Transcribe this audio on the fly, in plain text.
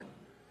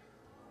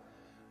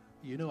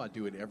You know I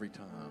do it every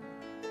time.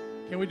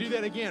 Can we do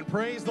that again?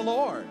 Praise the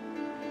Lord.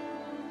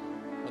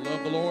 I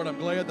love the Lord. I'm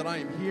glad that I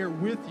am here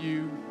with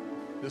you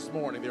this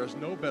morning. There's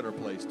no better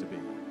place to be.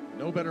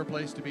 No better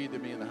place to be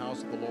than be in the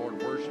house of the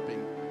Lord,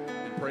 worshiping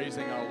and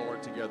praising our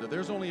Lord together.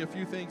 There's only a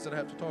few things that I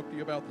have to talk to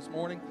you about this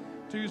morning.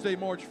 Tuesday,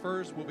 March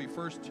 1st, will be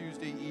First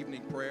Tuesday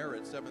evening prayer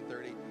at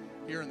 7:30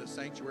 here in the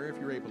sanctuary. If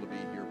you're able to be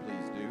here,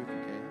 please do if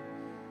you can.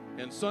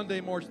 And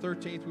Sunday, March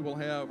 13th, we will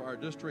have our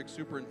district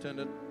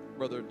superintendent,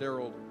 Brother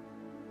Darrell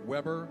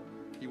Weber.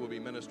 He will be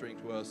ministering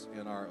to us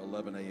in our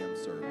 11 a.m.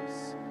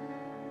 service.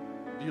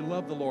 Do you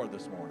love the Lord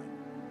this morning?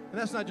 And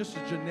that's not just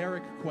a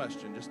generic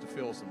question just to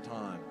fill some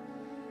time.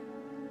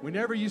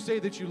 Whenever you say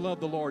that you love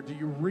the Lord, do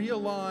you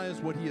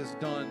realize what He has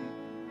done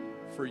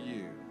for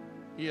you?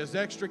 He has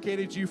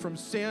extricated you from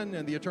sin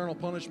and the eternal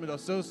punishment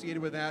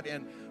associated with that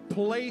and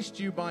placed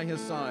you by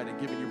His side and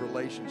given you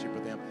relationship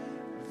with Him.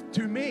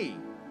 To me,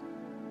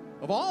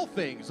 of all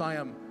things,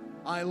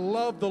 I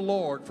love the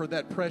Lord for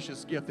that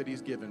precious gift that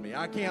He's given me.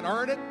 I can't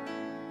earn it.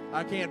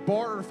 I can't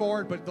barter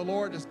for it, but the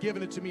Lord has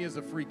given it to me as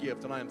a free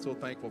gift, and I am so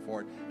thankful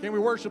for it. Can we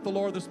worship the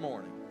Lord this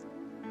morning?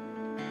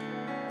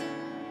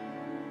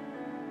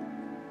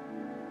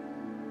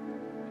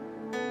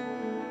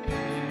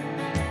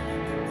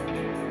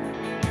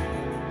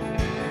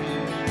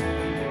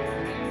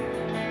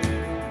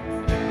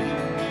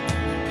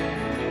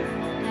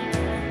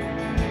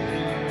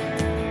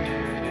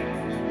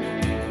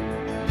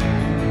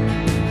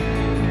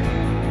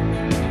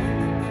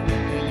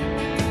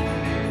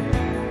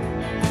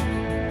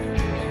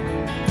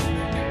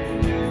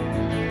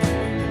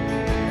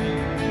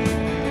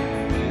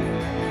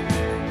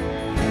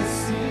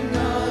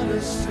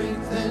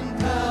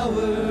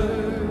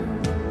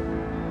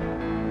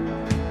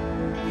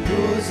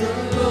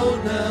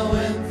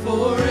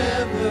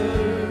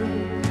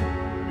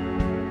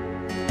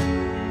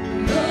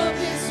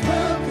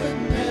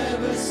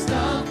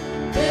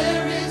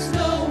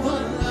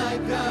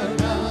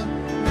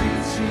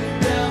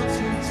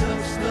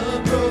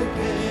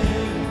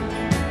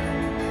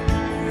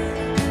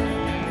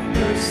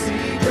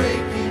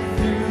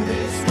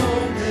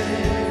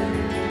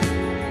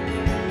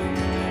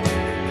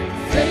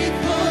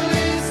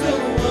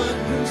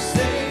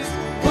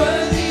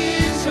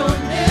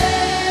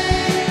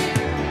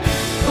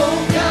 Oh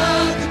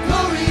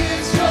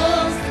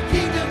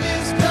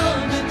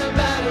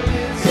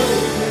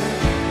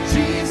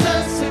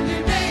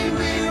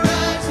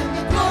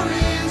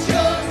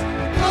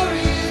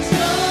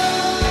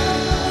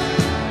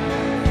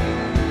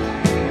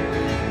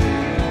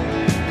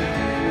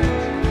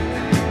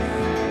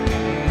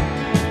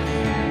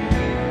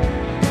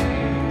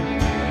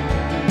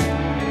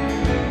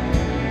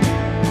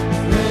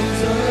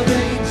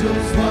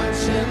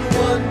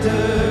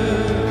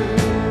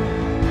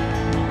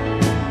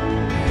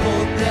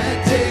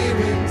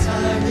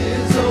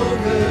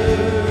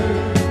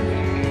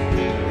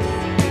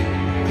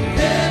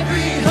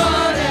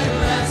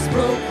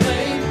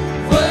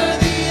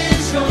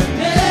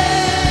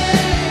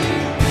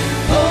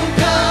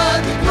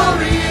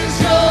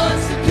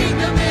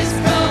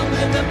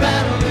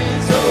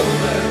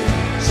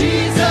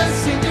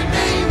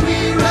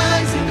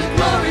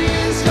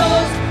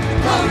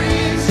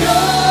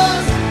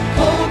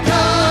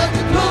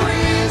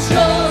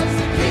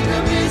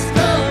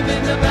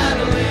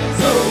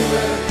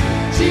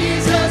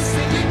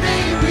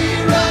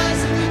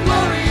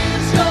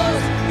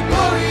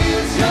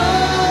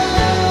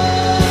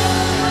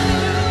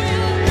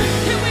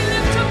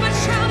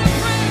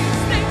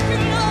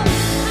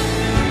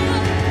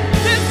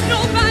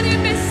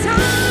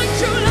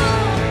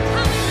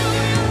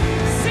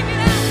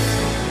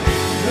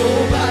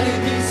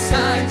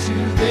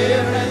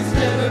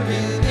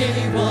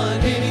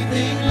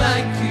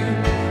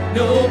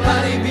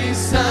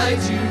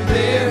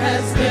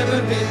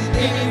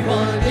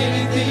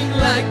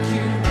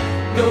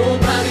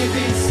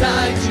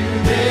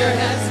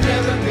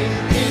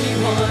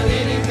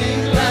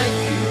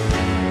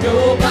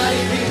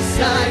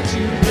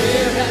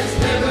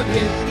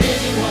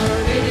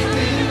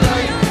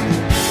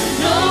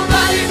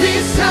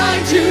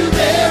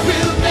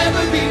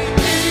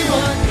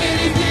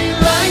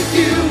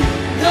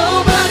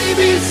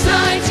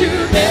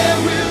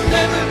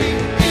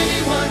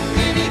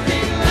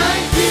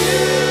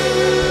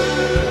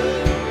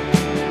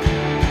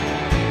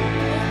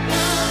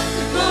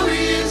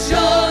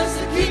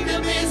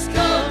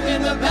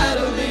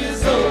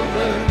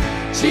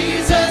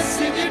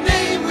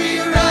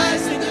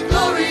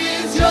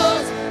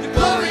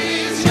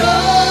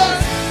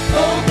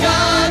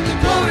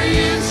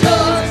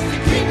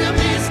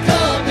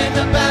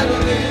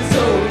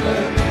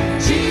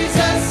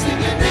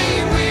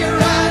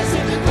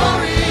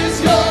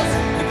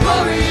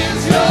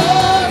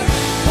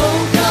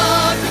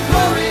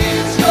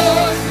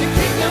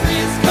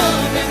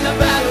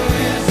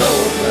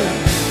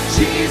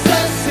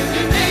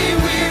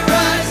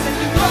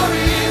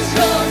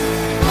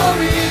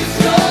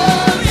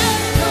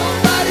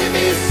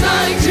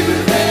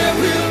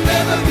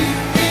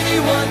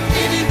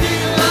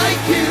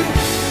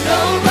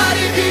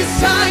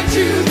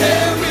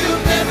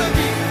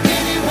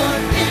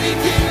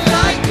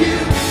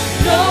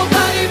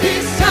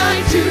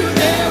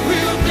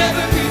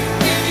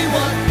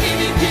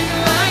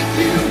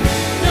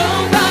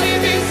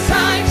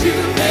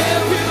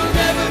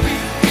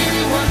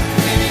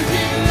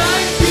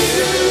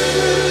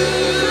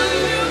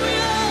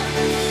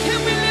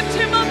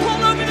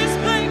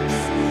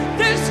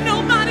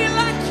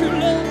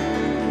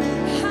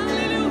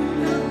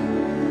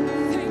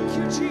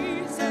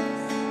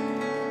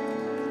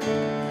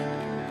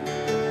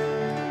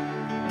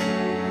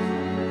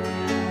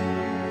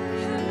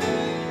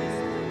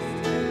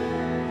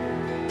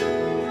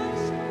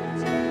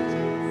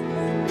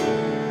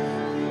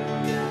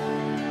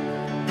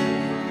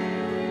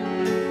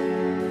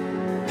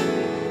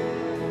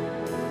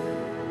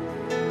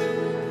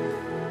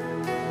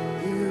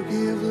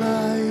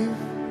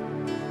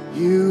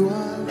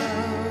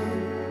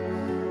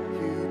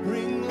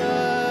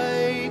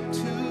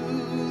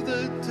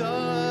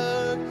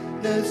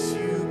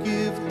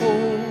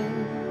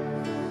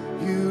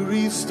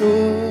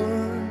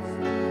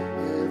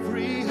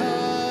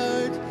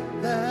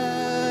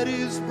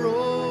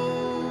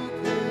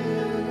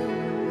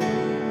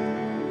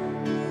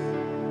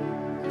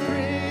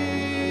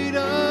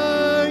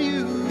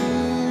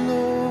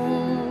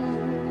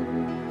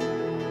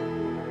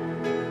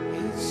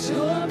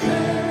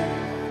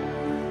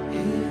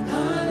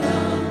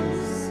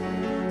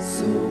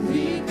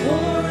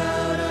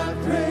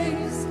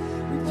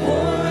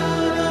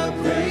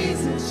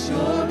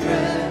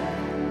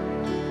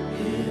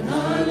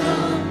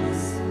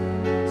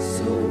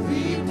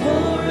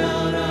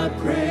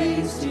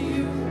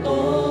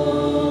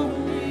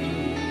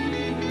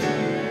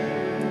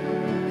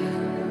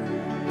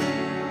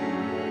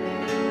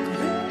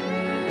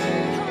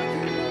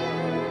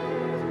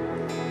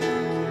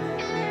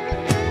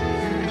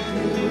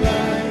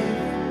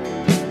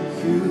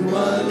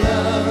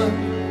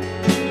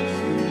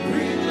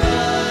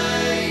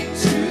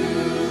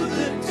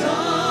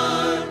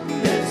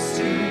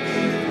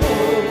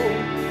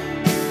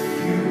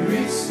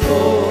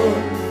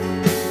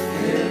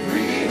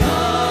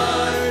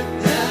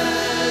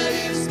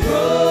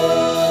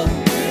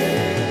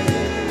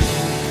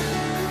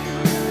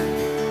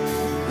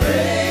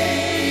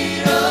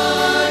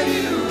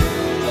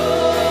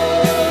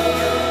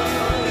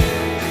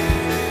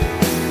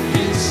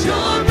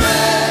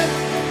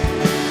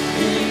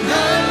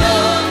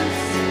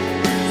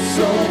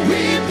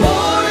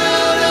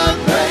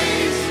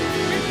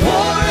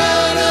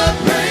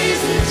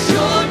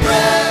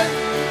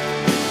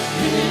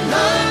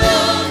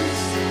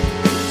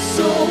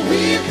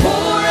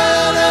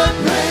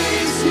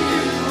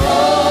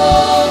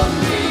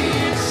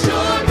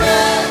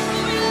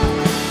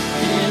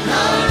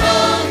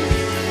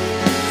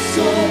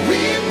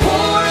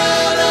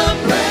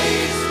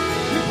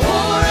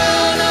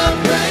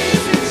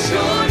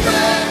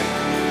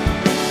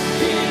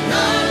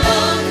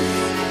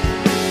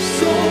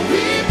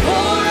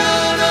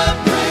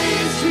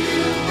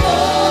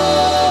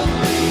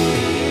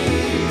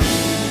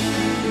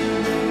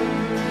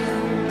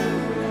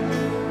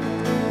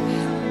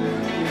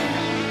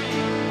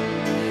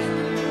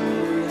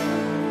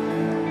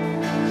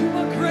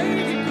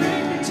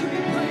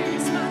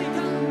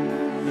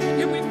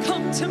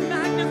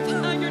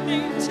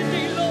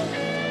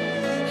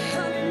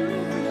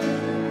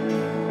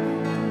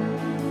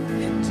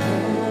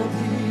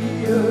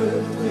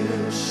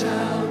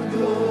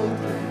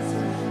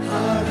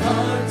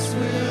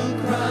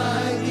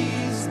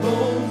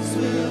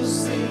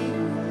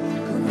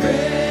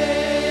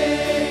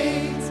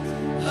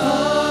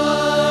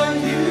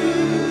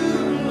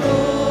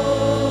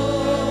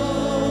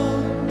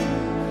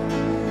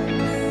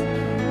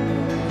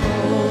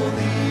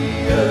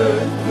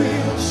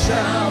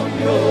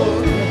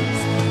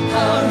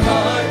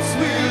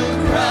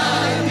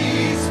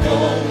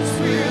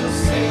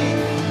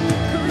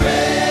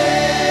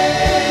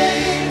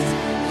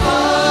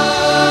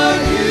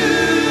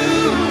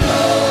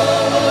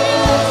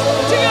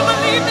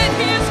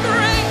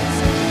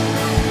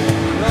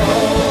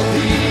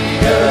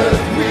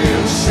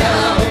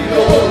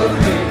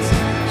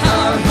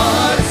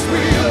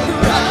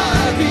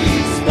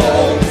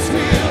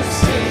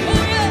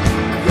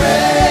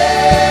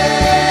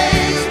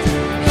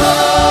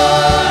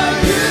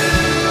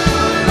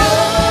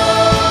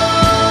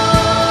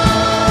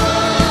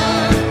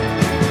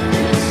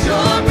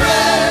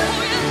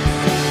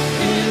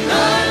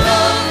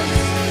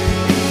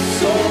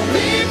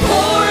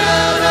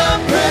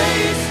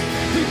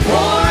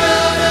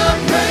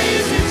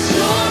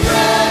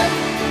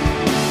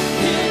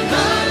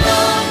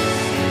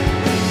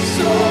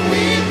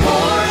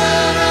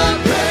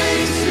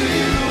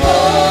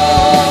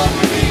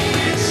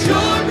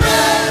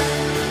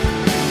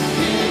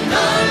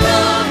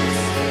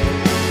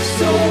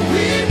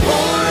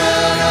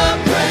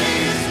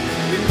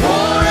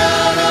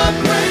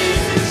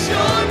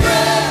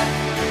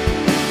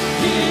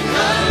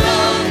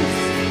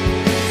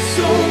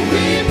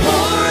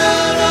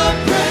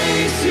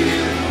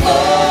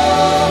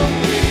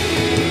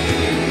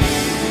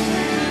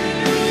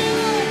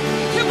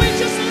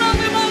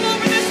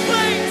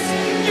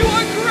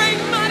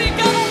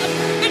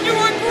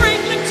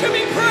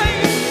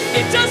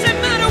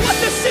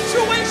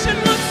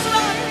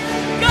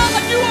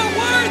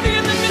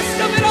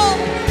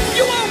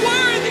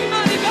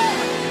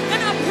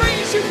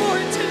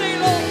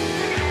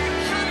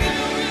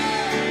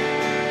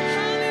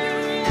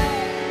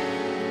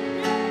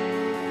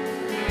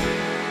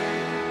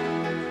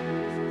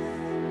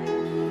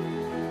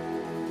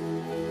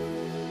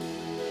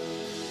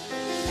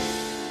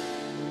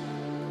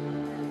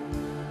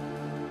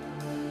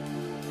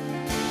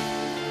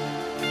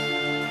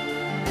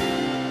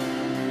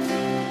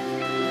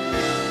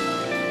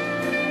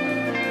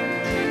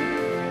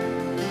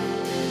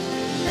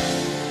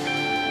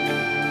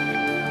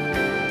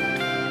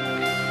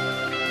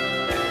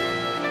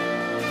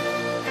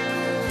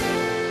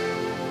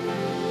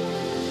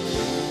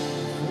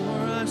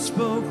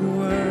spoke a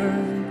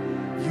word,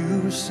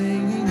 you were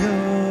singing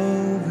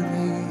over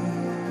me.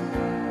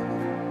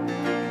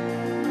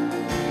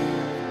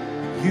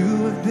 You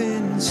have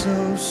been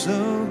so,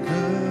 so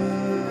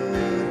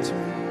good to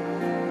me.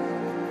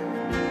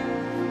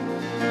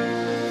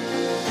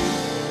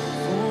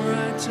 For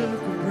I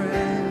took a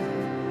breath,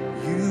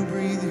 you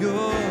breathed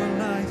your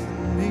life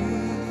in me.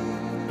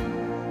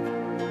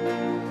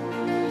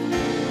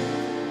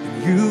 And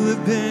you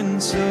have been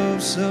so,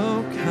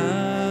 so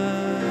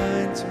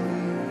kind to me.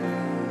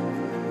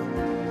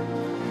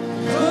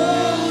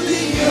 Oh,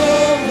 the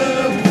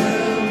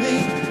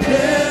overwhelming,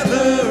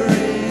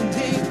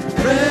 never-ending,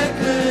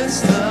 reckless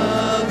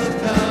love of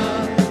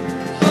God.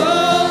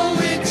 Oh,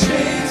 it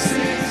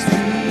chases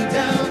me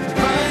down,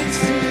 finds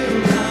till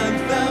I'm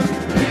found,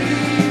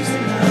 leaves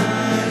the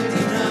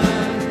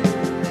 99.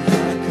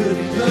 I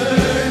couldn't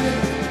earn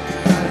it,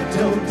 I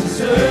don't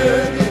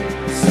deserve it,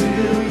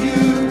 still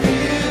you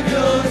give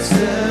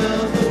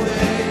yourself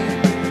away.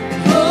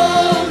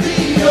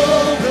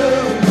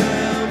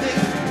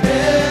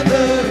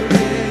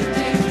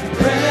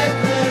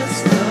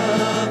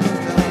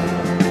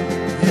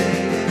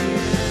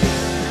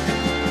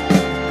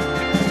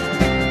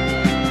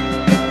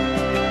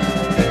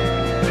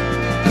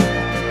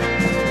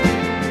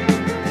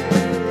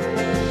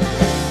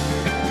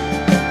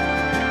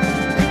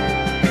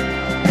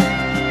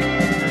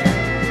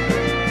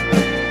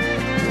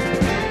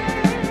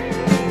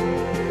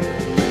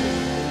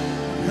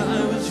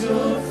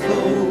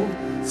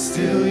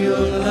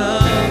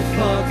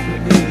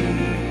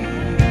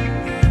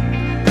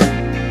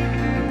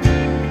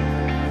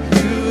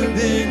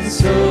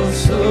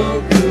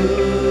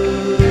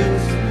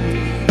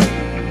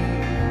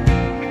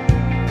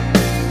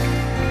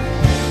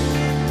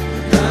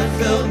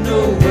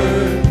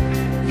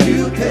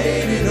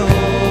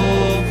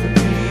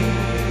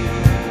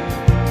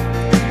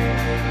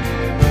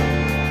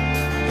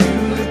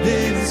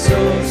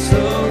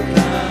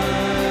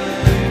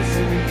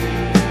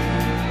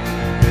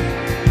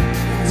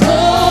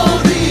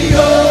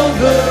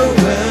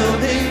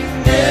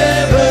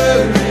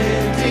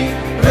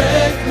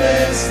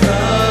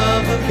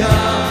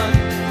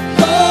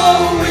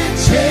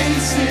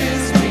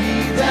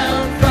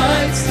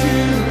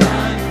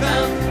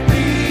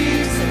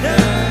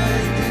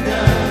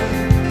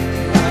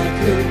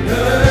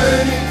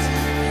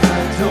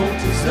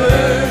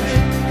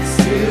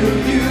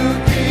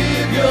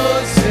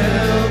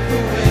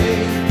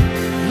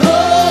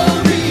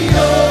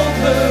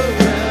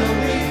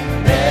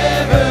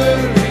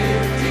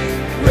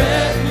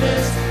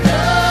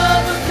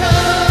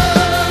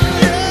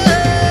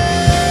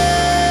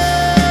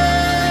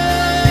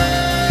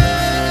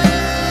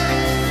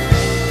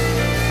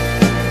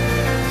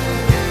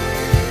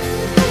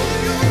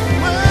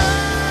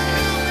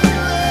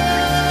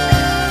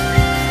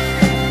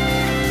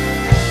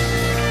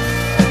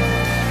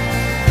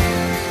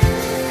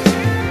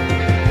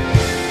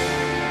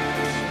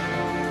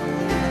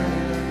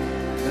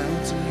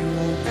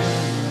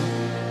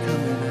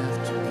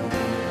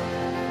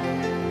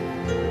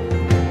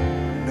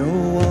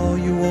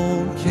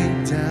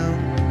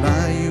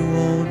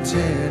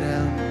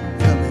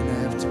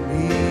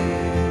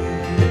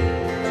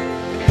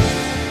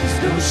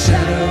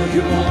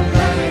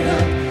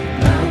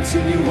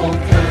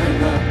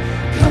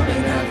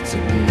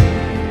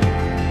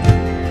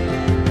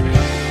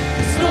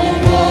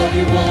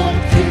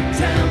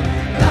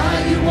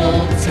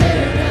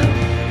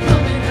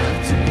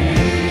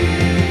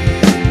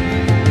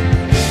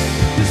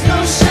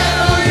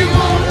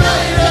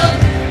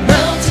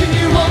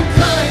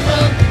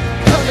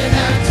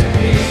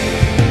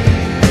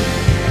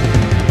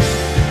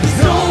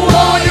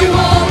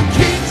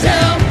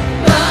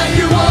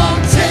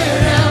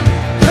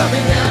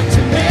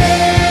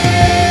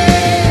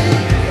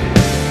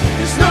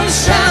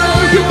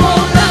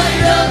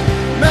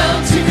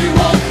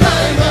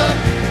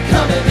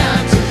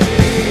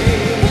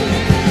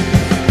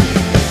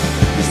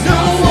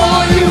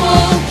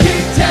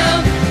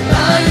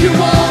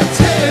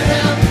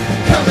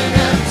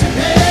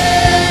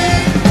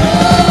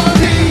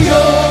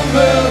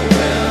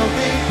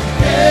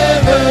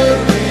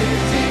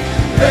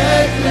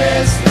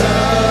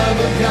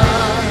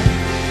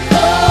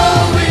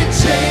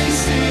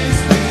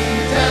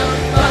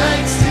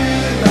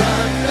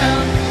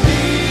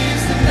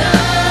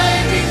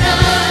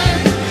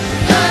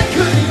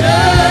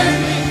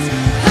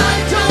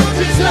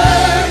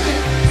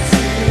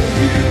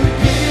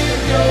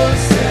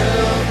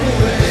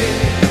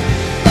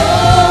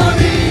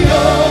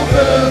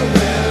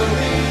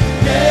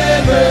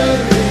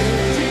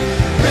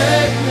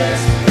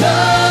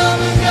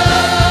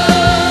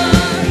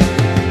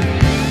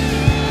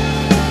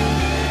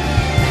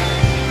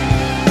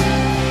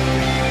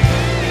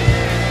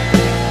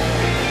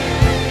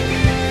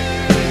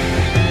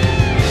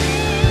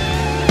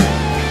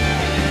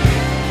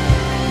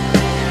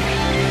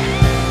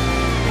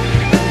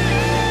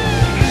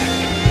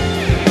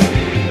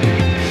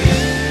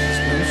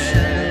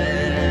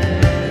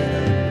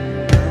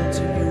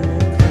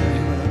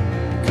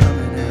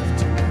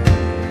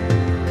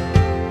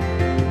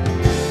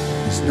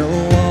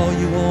 wall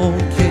you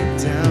won't kick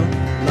down,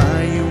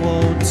 lie you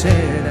won't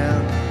tear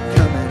down,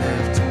 coming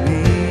after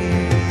me.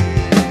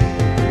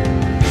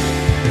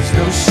 There's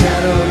no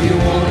shadow you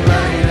won't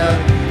light up,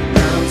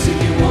 mountain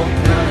you won't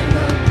climb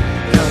up,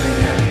 coming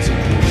after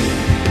me.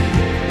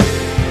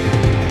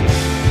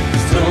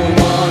 There's no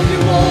wall you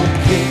won't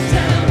kick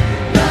down,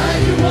 lie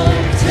you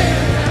won't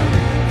tear down,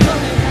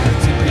 coming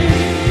after me.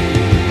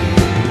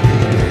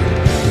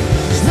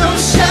 There's no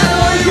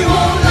shadow you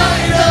won't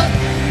light up,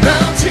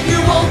 mountain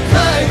you won't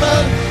climb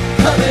up,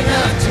 coming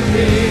after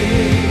me.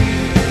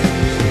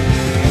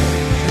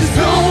 There's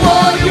no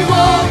wall you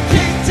won't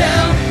kick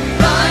down,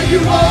 lie you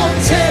won't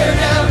tear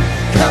down,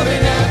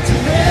 coming after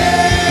me.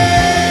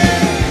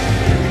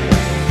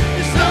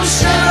 There's no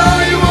shadow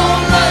you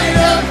won't light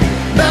up,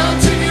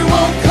 mountain you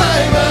won't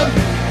climb up,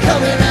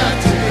 coming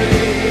after me.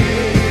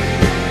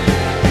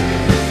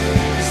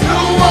 There's no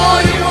wall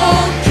you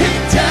won't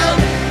kick down,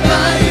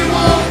 lie you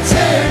won't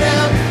tear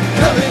down,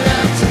 coming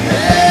after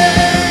me.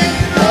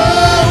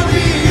 Oh,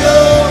 the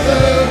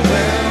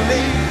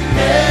overwhelming,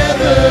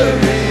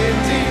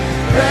 never-ending,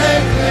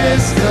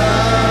 reckless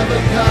love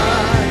of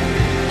God.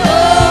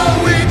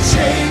 Oh, it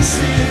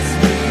chases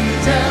me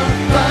down,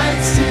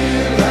 bites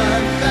till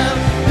I'm found,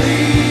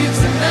 leaves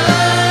the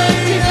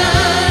 99.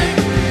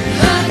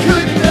 I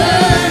couldn't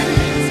earn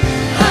it,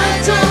 I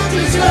don't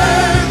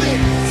deserve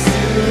it,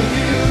 still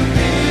you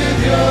give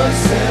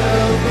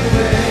yourself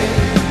away.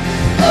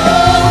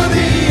 Oh,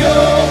 the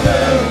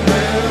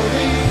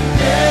overwhelming,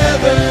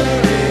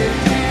 never-ending,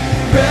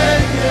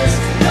 reckless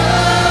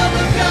love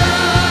of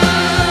God.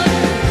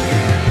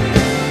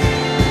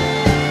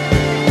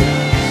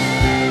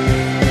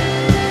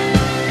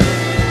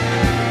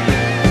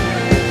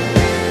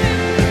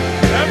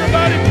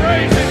 Everybody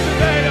praise Him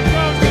today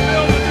across the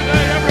building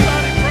today.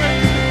 Everybody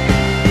praise Him.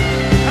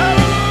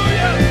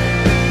 Hallelujah.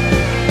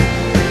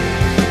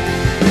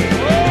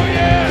 Oh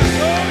yes,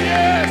 oh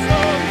yes,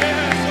 oh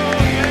yes,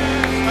 oh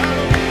yes.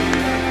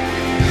 Hallelujah.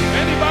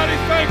 Anybody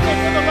thankful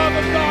for the love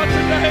of God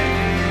today?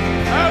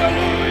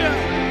 Hallelujah.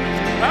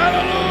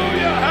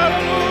 Hallelujah.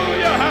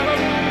 Hallelujah.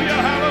 Hallelujah.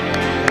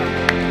 Hallelujah.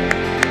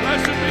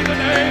 Blessed be the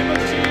name of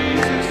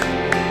Jesus.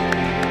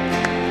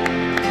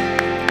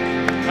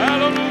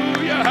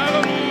 Hallelujah,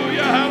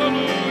 hallelujah,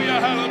 hallelujah,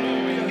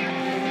 hallelujah.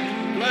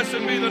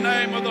 Blessed be the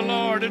name of the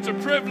Lord. It's a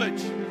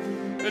privilege.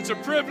 It's a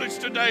privilege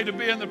today to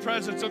be in the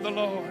presence of the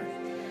Lord.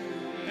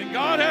 And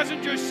God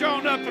hasn't just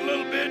shown up a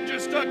little bit and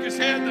just stuck his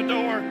head in the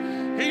door.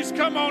 He's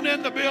come on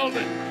in the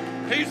building.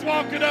 He's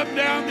walking up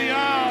down the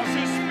aisles.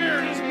 His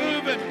spirit is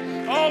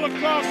moving all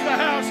across the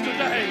house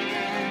today.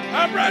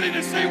 I'm ready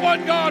to see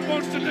what God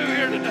wants to do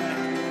here today.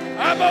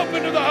 I'm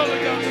open to the Holy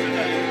Ghost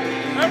today.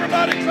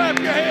 Everybody clap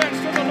your hands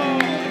to the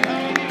Lord.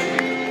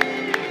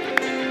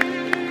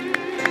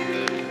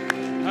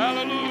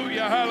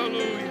 Hallelujah,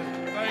 hallelujah.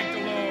 Thank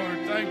the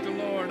Lord, thank the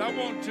Lord. I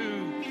want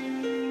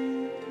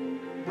to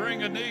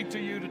bring a need to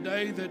you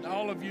today that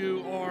all of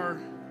you are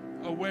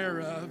aware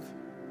of.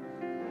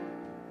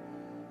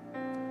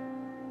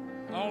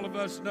 All of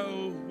us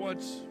know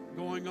what's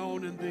going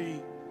on in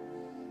the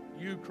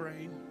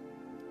Ukraine.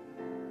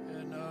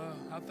 And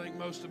I think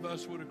most of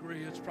us would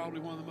agree it's probably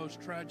one of the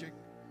most tragic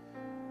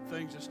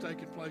things that's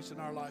taken place in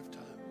our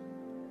lifetime.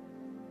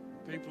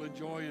 People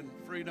enjoying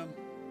freedom,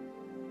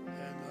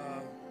 and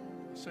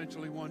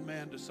essentially one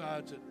man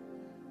decides that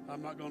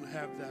I'm not going to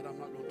have that. I'm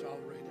not going to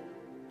tolerate it.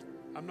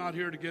 I'm not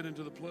here to get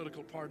into the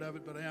political part of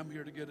it, but I am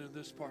here to get into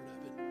this part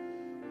of it.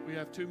 We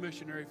have two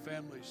missionary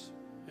families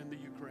in the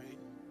Ukraine,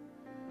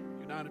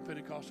 United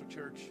Pentecostal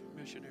Church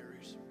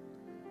missionaries.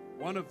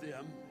 One of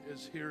them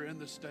is here in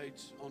the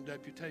States on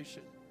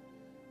deputation,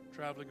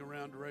 traveling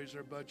around to raise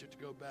their budget to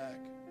go back.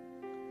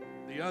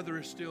 The other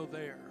is still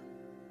there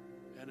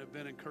and have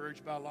been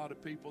encouraged by a lot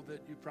of people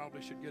that you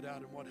probably should get out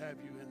and what have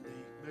you. In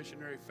the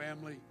missionary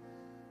family,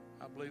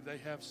 I believe they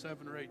have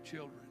 7 or 8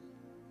 children.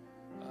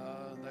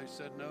 They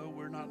said, no,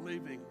 we're not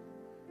leaving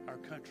our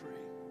country.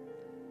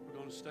 We're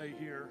going to stay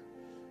here,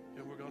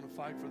 and we're going to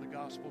fight for the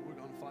gospel. We're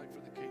going to fight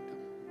for the kingdom.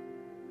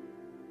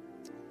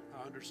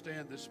 I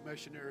understand this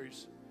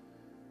missionary's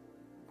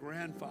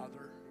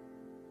grandfather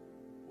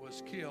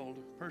was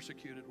killed,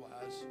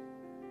 persecuted-wise,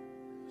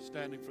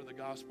 standing for the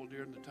gospel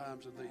during the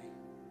times of the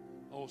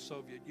old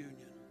Soviet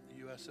Union, the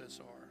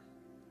USSR.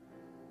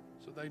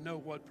 So they know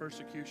what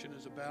persecution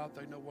is about.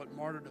 They know what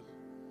martyrdom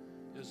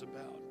is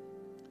about.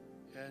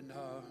 And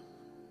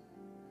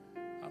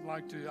I'd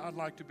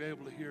like to be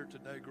able to hear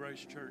today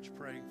Grace Church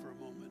praying for a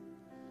moment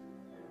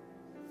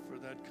for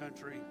that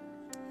country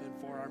and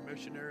for our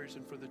missionaries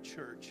and for the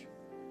church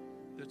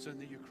that's in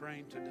the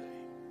Ukraine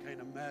today. Can't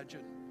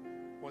imagine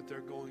what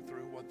they're going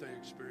through, what they're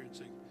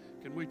experiencing.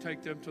 Can we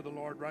take them to the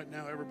Lord right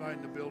now? Everybody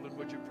in the building,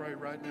 would you pray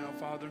right now?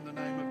 Father, in the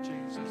name of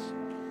Jesus,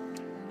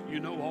 you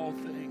know all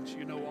things.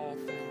 You know all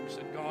things.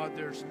 And God,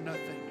 there's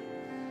nothing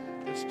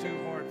that's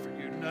too hard for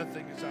you.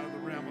 Nothing is out of the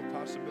realm of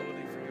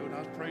possibility for you. And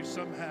I pray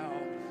somehow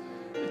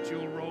that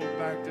you'll roll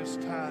back this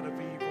tide of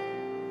evil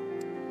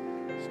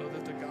so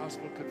that the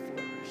gospel could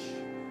flourish.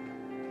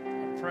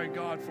 I pray,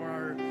 God, for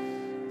our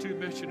two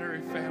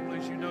missionary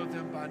families. You know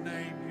them by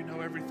name. You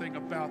know everything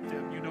about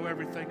them. You know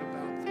everything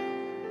about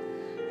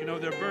them. You know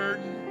their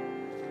burden.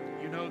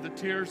 You know the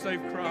tears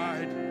they've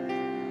cried.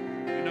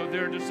 You know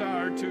their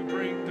desire to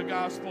bring the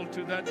gospel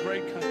to that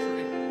great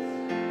country.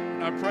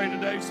 And I pray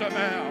today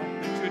somehow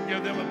that you'd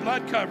give them a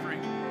blood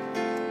covering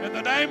in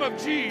the name of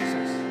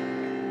Jesus.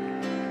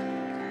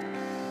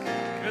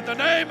 In the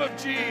name of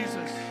Jesus,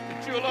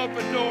 that you'll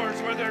open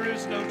doors where there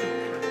is no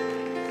door.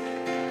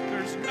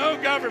 There's no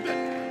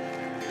government,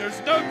 there's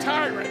no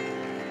tyrant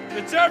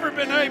that's ever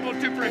been able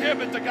to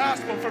prohibit the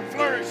gospel from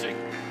flourishing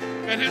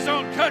in his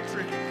own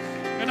country.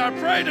 And I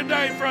pray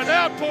today for an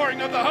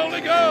outpouring of the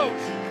Holy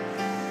Ghost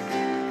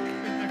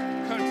in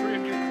the country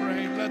of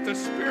Ukraine. Let the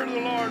Spirit of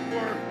the Lord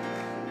work.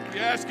 We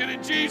ask it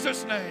in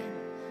Jesus' name.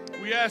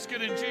 We ask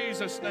it in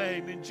Jesus'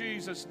 name. In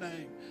Jesus'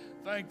 name.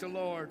 Thank the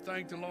Lord.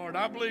 Thank the Lord.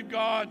 I believe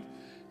God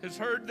has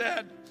heard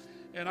that,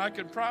 and I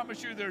can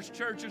promise you there's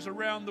churches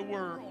around the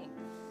world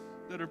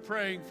that are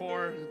praying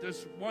for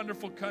this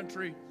wonderful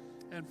country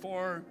and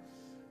for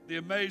the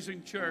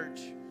amazing church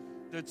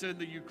that's in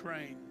the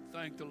Ukraine.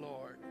 Thank the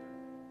Lord.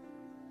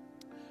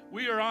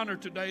 We are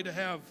honored today to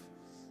have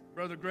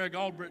Brother Greg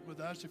Albritton with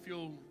us. If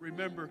you'll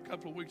remember, a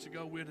couple of weeks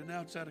ago, we had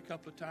announced that a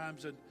couple of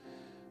times, and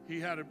he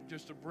had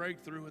just a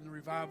breakthrough in the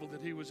revival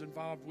that he was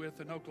involved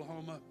with in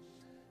Oklahoma.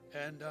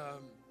 And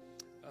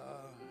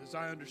as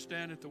I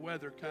understand it, the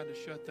weather kind of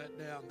shut that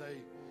down.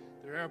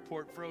 Their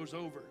airport froze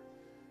over,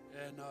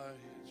 and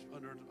it's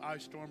under an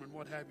ice storm and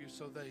what have you,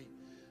 so they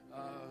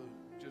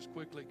just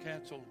quickly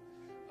canceled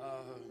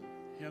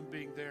him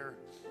being there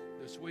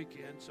this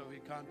weekend. So he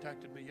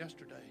contacted me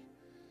yesterday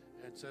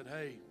and said,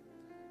 hey,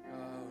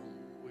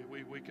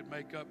 we could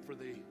make up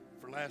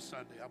for last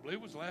Sunday. I believe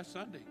it was last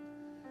Sunday.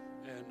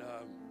 And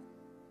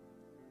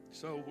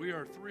so we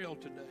are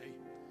thrilled today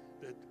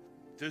that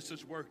this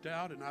has worked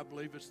out, and I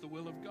believe it's the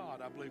will of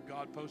God. I believe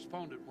God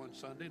postponed it one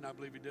Sunday, and I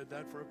believe he did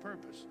that for a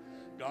purpose.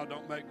 God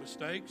don't make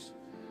mistakes,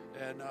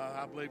 and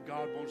I believe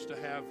God wants to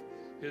have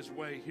his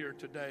way here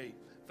today.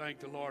 Thank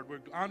the Lord.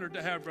 We're honored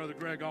to have Brother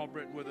Greg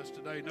Albritton with us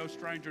today. No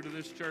stranger to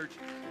this church.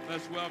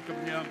 Let's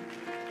welcome him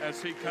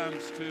as he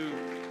comes to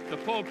the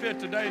pulpit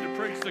today to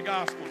preach the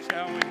gospel,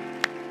 shall we?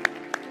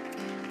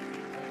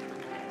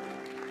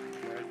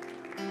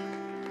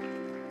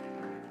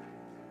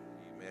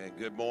 Amen.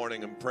 Good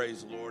morning and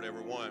praise the Lord,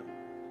 everyone.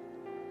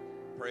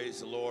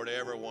 Praise the Lord,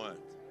 everyone.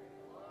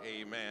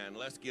 Amen.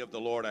 Let's give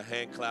the Lord a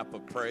hand clap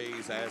of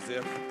praise as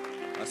if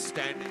a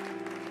standing.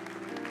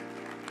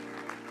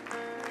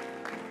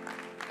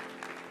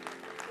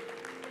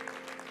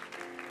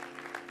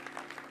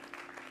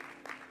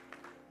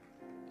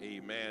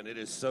 Amen. It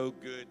is so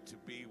good to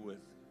be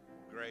with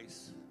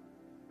Grace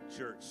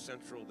Church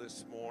Central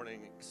this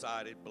morning.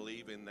 Excited,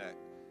 believing that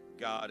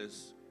God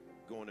is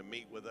going to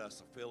meet with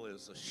us. I feel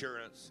his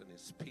assurance and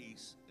his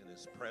peace and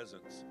his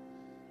presence.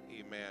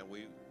 Amen.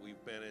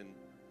 We've been in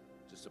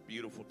just a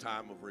beautiful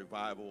time of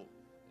revival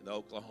in the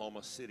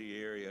Oklahoma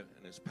City area.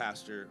 And as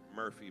Pastor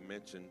Murphy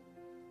mentioned,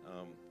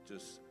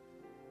 just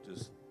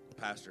the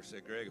pastor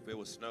said, Greg, if it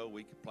was snow,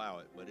 we could plow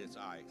it. But it's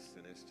ice,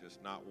 and it's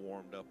just not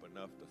warmed up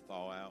enough to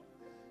thaw out.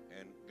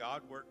 And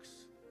God works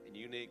in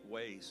unique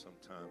ways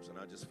sometimes. And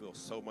I just feel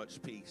so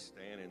much peace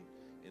standing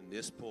in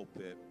this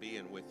pulpit,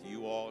 being with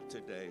you all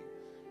today,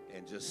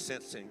 and just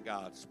sensing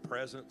God's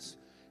presence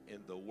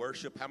in the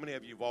worship. How many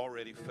of you have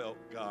already felt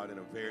God in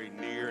a very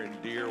near and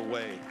dear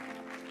way?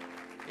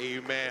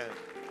 Amen.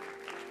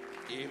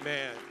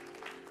 Amen.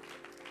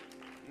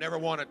 Never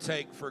want to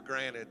take for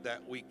granted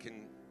that we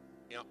can,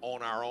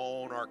 on our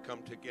own or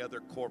come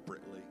together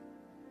corporately,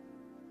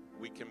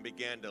 we can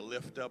begin to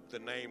lift up the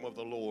name of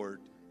the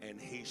Lord, and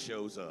he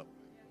shows up.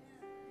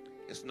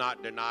 It's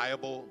not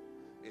deniable.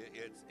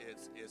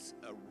 It's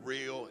a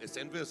real, it's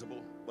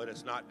invisible, but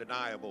it's not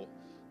deniable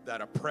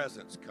that a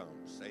presence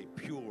comes. A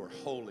pure,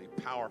 holy,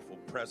 powerful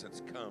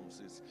presence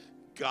comes. It's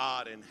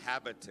God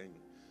inhabiting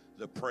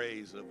the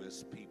praise of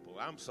his people.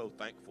 I'm so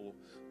thankful.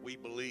 We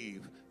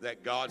believe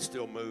that God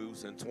still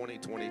moves in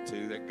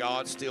 2022, that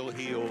God still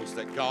heals,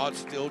 that God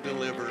still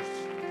delivers,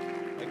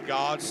 that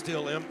God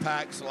still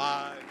impacts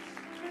lives.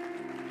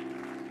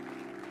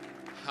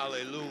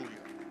 Hallelujah.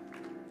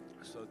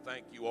 So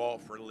thank you all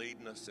for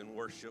leading us in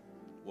worship.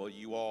 Well,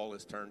 you all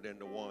has turned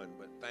into one,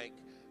 but thank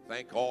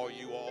all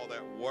you all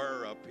that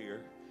were up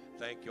here.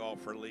 Thank you all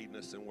for leading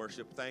us in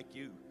worship. Thank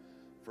you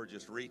for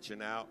just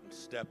reaching out and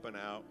stepping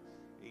out.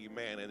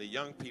 Amen. And the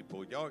young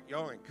people,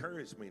 y'all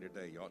encouraged me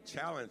today. Y'all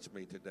challenged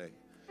me today.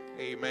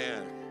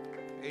 Amen.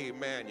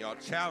 Amen. Y'all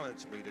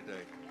challenged me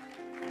today.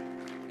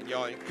 And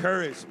y'all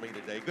encouraged me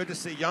today. Good to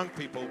see young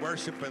people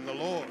worshiping the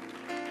Lord.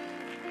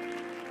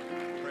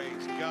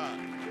 Praise God.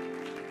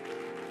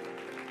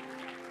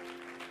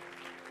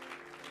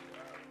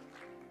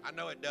 I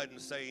know it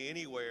doesn't say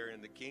anywhere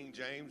in the King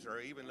James or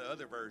even the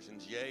other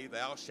versions, yea,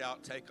 thou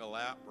shalt take a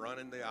lap, run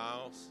in the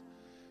aisles.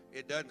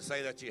 It doesn't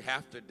say that you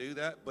have to do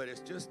that, but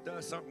it just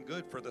does something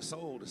good for the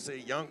soul to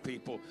see young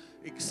people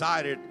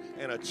excited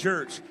in a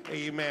church,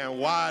 amen,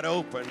 wide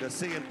open, to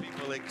seeing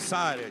people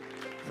excited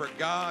for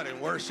God and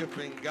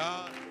worshiping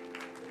God.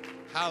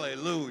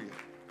 Hallelujah.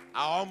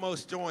 I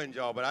almost joined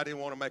y'all, but I didn't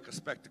want to make a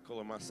spectacle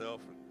of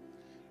myself.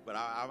 But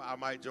I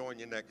might join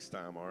you next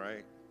time, all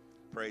right?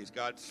 Praise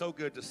God. So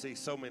good to see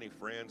so many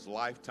friends,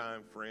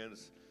 lifetime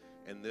friends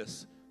in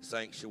this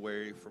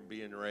sanctuary, from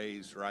being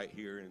raised right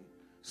here in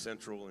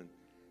Central and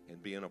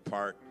being a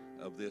part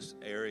of this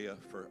area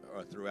for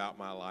throughout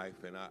my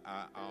life. And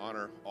I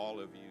honor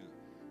all of you,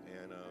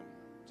 and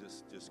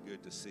just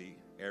good to see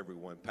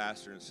everyone.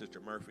 Pastor and Sister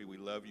Murphy, we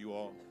love you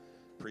all.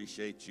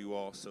 Appreciate you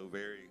all so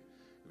very,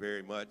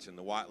 very much. And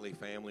the Watley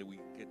family, we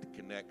get to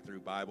connect through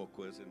Bible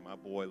quizzing. My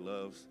boy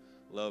loves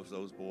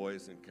those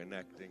boys and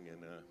connecting.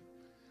 And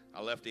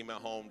I left him at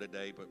home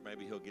today, but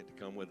maybe he'll get to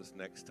come with us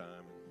next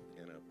time.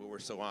 But we're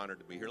so honored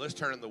to be here. Let's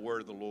turn in the word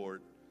of the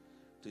Lord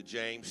to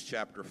James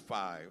chapter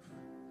 5.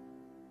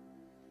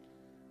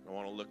 I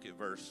want to look at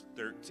verse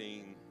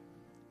 13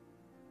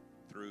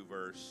 through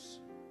verse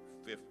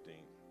 15.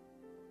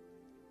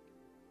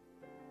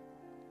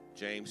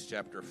 James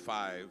chapter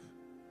 5,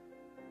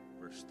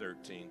 verse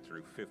 13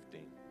 through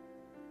 15.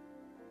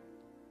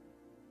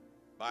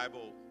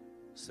 Bible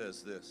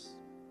says this: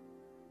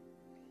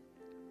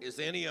 Is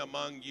any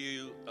among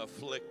you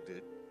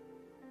afflicted?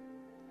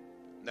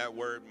 That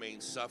word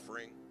means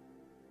suffering,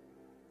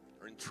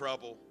 or in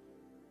trouble,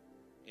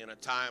 in a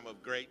time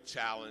of great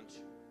challenge.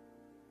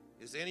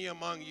 Is any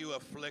among you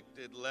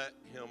afflicted? Let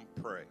him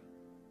pray.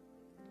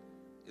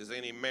 Is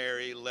any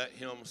merry? Let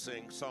him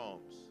sing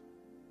psalms.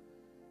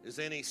 Is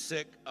any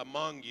sick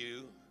among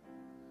you?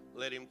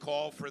 Let him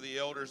call for the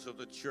elders of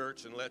the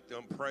church and let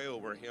them pray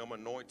over him,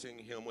 anointing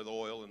him with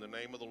oil in the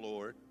name of the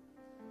Lord.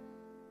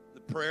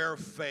 The prayer of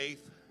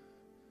faith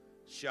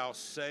shall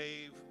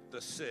save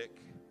the sick,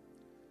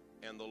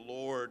 and the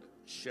Lord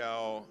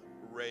shall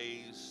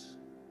raise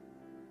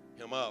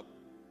him up.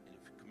 And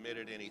if he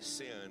committed any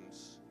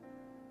sins,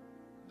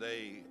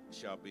 they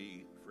shall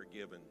be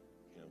forgiven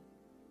him.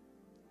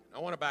 I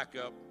want to back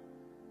up.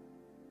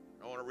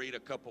 I want to read a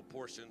couple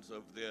portions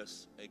of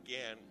this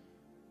again,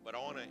 but I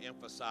want to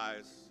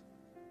emphasize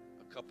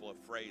a couple of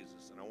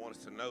phrases, and I want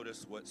us to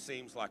notice what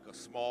seems like a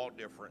small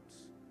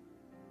difference,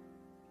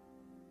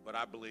 but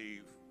I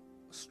believe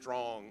a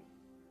strong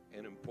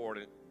and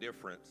important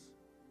difference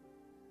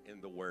in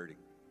the wording.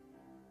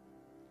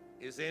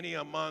 Is any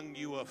among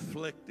you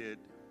afflicted?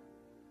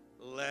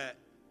 Let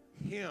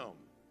him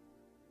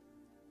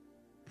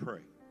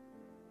pray.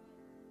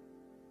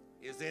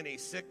 Is any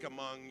sick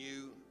among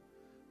you?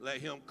 Let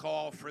him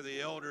call for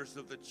the elders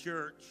of the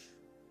church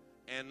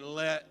and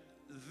let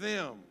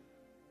them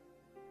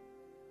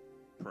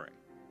pray.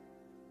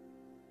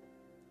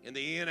 In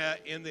the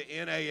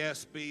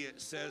NASB,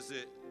 it says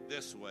it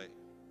this way: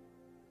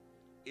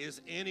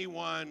 Is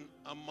anyone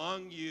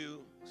among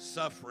you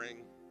suffering?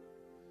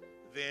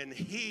 Then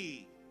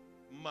he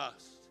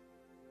must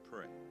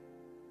pray.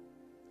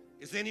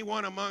 Is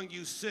anyone among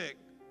you sick?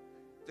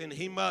 Then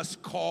he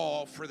must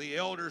call for the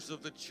elders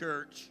of the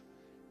church,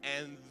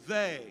 and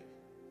they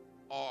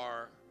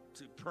are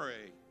to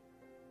pray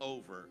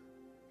over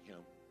him.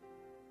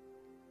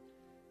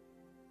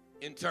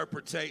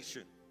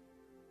 Interpretation.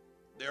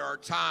 There are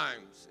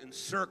times and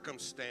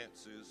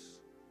circumstances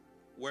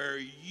where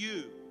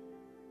you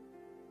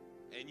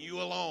and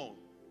you alone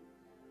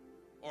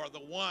are the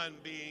one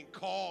being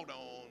called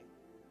on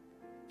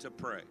to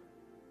pray.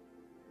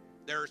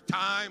 There's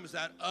times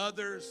that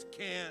others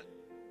can't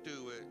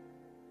do it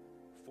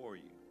for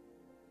you.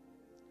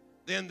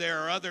 Then there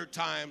are other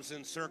times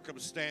and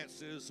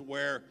circumstances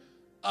where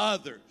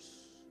others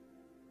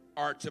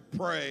are to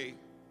pray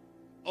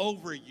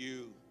over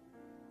you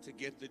to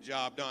get the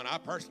job done. I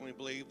personally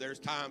believe there's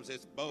times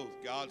it's both.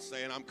 God's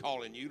saying, I'm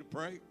calling you to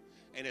pray,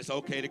 and it's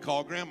okay to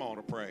call grandma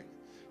to pray.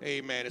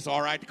 Amen. It's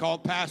all right to call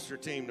the pastor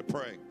team to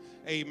pray.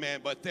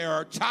 Amen. But there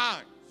are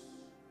times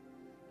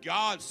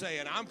God's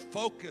saying, I'm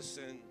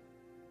focusing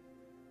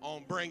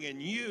on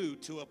bringing you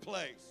to a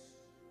place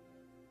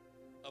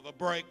of a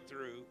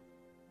breakthrough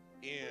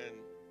in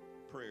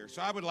prayer.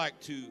 So I would like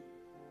to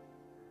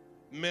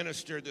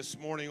minister this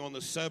morning on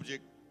the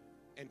subject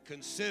and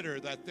consider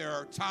that there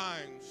are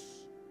times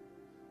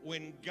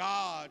when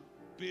God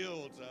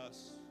builds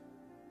us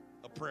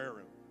a prayer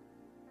room.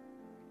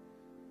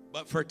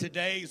 But for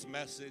today's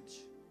message,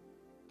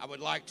 I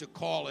would like to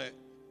call it,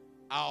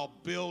 I'll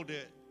build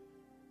it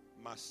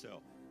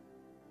myself.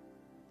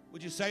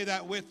 Would you say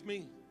that with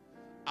me?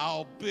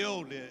 I'll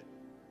build it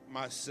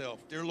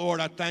myself. Dear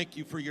Lord, I thank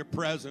you for your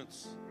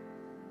presence,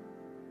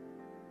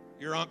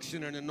 your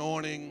unction and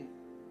anointing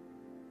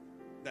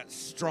that's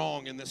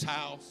strong in this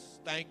house.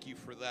 Thank you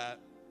for that.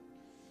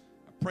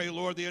 I pray,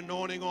 Lord, the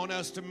anointing on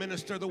us to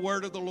minister the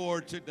word of the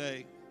Lord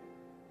today.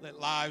 Let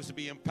lives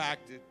be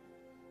impacted,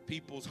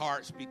 people's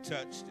hearts be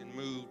touched and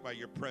moved by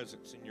your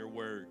presence and your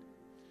word.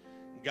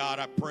 God,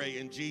 I pray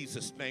in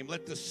Jesus' name,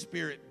 let the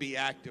Spirit be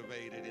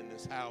activated in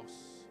this house.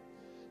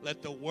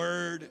 Let the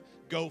word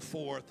go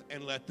forth,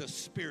 and let the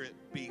Spirit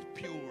be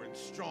pure and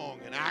strong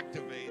and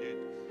activated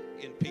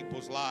in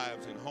people's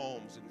lives and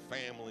homes and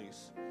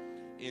families.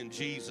 In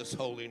Jesus'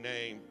 holy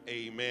name,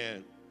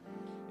 amen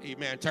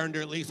Amen. Turn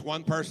to at least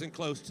one person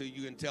close to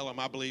you and tell them,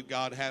 I believe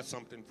God has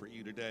something for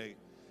you today.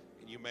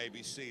 And you may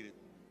be seated.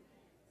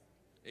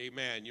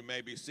 Amen. You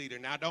may be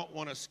seated. Now, I don't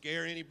want to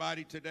scare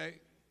anybody today.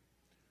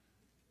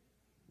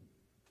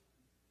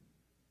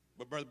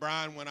 But Brother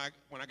Brian, when I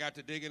got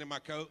to digging in my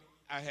coat,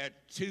 I had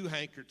 2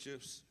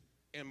 handkerchiefs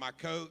in my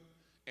coat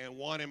and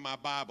 1 in my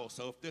Bible.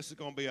 So if this is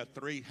going to be a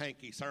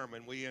 3-hanky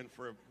sermon, we're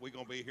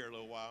going to be here a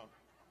little while.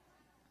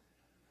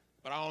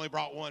 But I only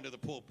brought 1 to the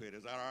pulpit.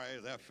 Is that all right?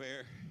 Is that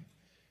fair?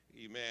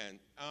 Amen.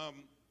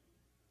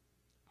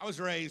 I was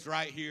raised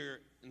right here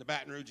in the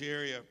Baton Rouge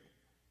area,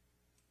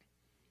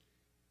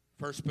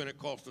 First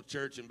Pentecostal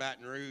Church in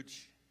Baton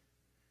Rouge.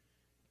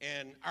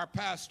 And our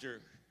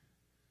pastor,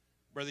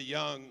 Brother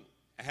Young,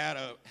 had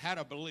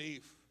a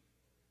belief.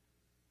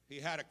 He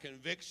had a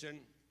conviction.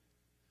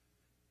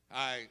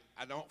 I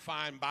don't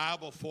find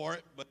Bible for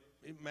it, but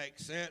it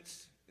makes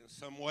sense in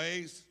some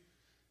ways.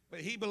 But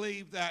he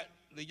believed that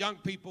the young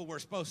people were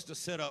supposed to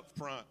sit up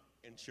front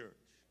in church.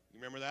 You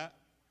remember that?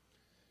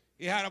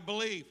 He had a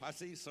belief. I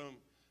see some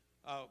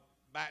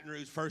Baton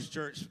Rouge First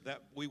Church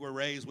that we were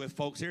raised with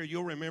folks here.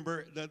 You'll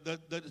remember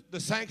the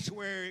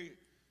sanctuary,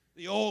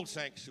 the old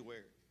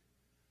sanctuary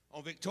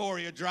on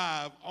Victoria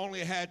Drive only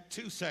had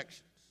 2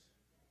 sections.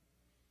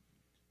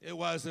 It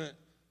wasn't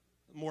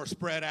more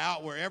spread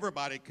out where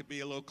everybody could be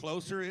a little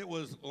closer. It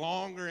was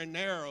longer and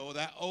narrow,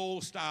 that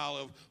old style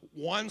of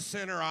one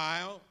center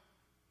aisle,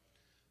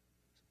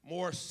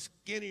 more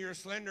skinnier,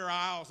 slender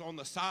aisles on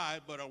the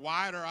side, but a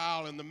wider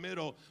aisle in the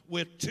middle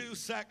with 2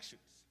 sections.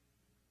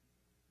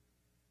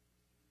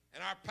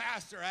 And our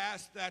pastor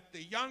asked that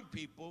the young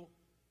people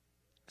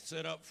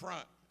sit up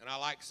front. And I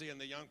like seeing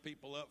the young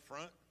people up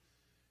front.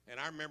 And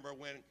I remember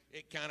when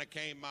it kind of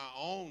came my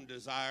own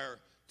desire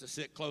to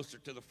sit closer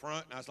to the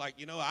front. And I was like,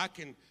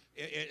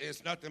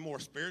 it's nothing more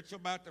spiritual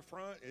about the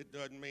front. It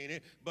doesn't mean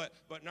it.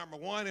 But number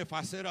one, if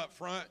I sit up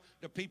front,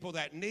 the people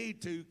that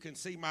need to can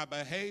see my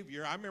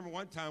behavior. I remember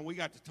one time we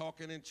got to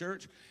talking in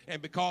church,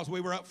 and because we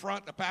were up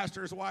front, the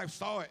pastor's wife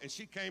saw it, and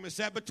she came and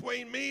sat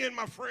between me and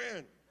my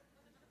friend.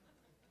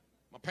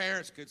 My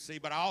parents could see,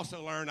 but I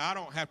also learned I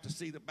don't have to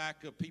see the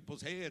back of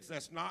people's heads.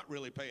 That's not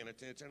really paying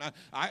attention.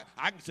 I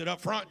can sit up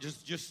front,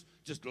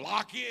 just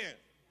lock in.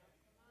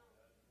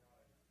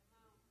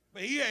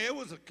 But yeah, it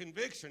was a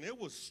conviction. It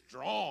was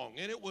strong.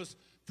 And it was,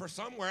 for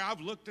somewhere, I've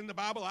looked in the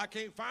Bible, I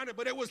can't find it,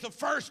 but it was the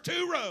first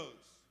 2 rows.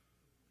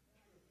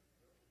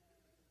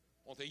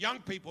 I want the young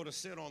people to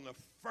sit on the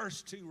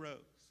first 2 rows.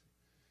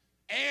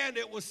 And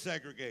it was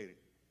segregated.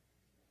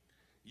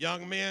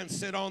 Young men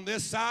sit on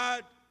this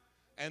side,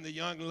 and the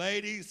young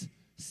ladies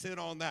sit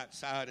on that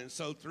side. And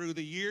so through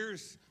the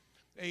years,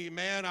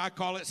 amen, I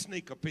call it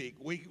sneak a peek.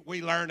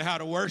 We learned how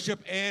to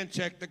worship and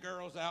check the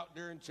girls out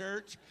during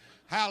church.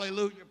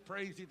 Hallelujah,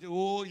 praise you.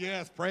 Oh,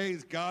 yes,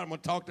 praise God. I'm going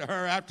to talk to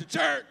her after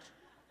church.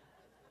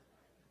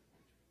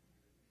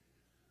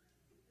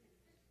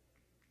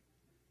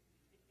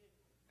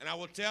 And I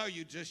will tell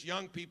you, just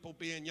young people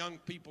being young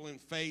people in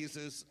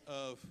phases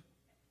of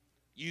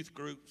youth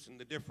groups and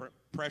the different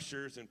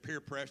pressures and peer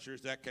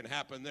pressures that can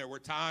happen. There were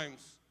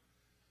times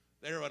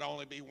there would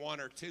only be 1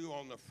 or 2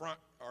 on the front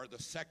or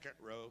the second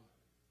row,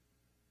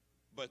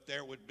 but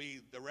there would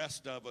be the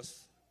rest of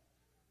us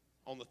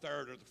on the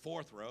 3rd or the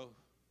 4th row.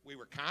 We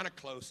were kind of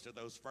close to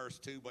those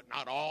first 2, but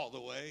not all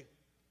the way.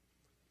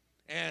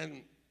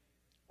 And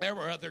there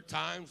were other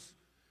times,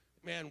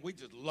 man, we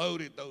just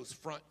loaded those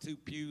front 2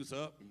 pews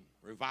up, and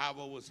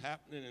revival was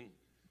happening.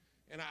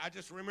 And I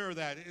just remember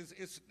that.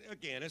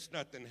 It's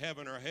nothing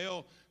heaven or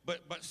hell,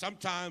 but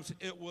sometimes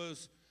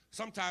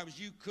sometimes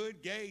you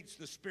could gauge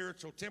the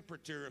spiritual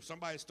temperature. If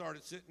somebody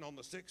started sitting on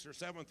the 6th or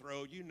 7th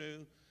row, you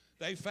knew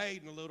they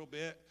fading a little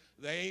bit.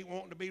 They ain't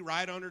wanting to be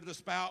right under the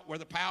spout where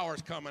the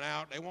power's coming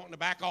out. They wanting to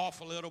back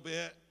off a little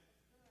bit.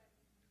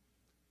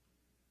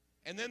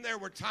 And then there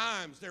were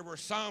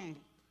some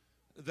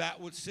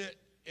that would sit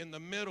in the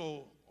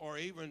middle or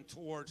even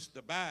towards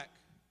the back.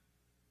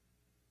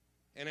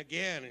 And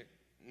again,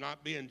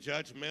 not being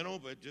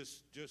judgmental, but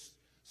just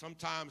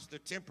sometimes the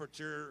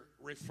temperature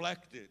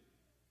reflected.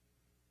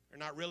 They're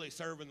not really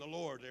serving the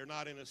Lord. They're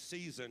not in a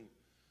season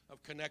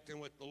of connecting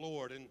with the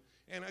Lord.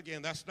 And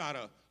again, that's not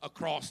a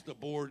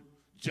across-the-board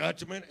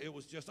judgment. It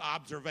was just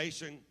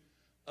observation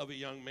of a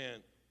young man.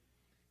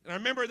 And I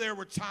remember there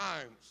were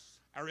times,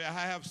 I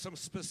have some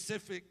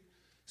specific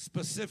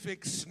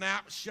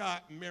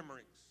snapshot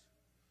memories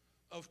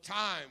of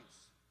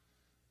times,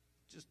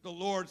 just the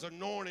Lord's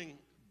anointing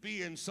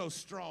being so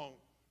strong,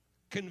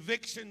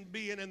 conviction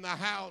being in the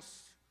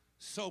house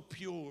so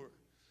pure,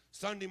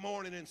 Sunday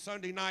morning and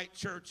Sunday night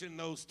church in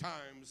those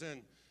times.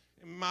 And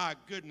my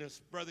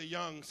goodness, Brother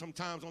Young,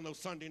 sometimes on those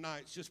Sunday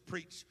nights just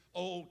preach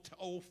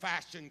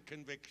old-fashioned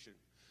conviction,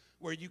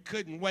 where you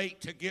couldn't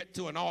wait to get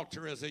to an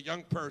altar as a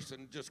young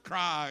person, just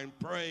cry and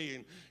pray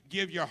and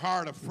give your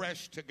heart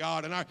afresh to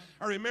God. And I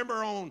remember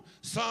on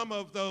some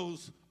of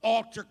those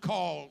altar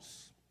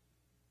calls,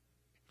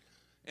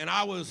 and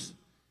I was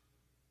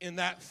in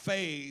that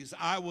phase.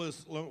 I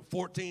was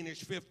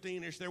 14-ish,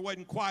 15-ish. There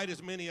wasn't quite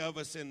as many of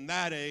us in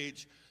that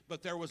age,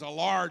 but there was a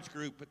large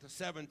group at the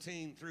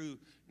 17 through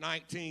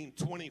 19,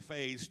 20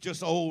 phase,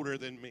 just older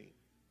than me.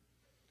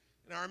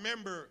 And I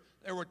remember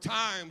there were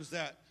times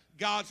that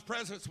God's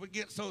presence would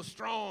get so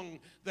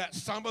strong that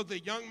some of the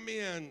young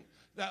men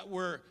that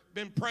were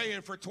been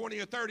praying for 20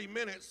 or 30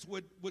 minutes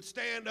would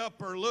stand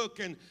up or look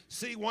and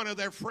see one of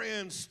their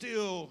friends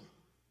still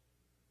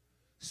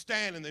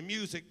standing, the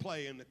music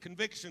playing, the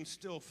conviction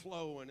still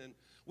flowing. And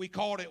we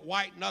called it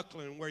white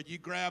knuckling, where you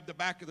grab the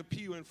back of the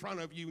pew in front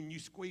of you and you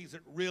squeeze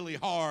it really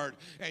hard,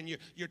 and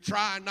you're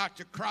trying not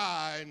to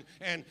cry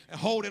and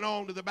holding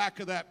on to the back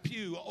of that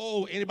pew.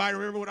 Oh, anybody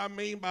remember what I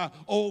mean by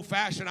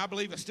old-fashioned? I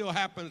believe it still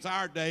happens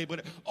our day,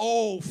 but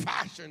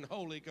old-fashioned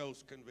Holy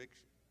Ghost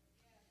conviction.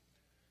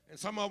 And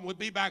some of them would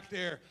be back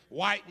there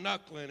white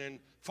knuckling and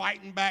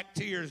fighting back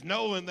tears,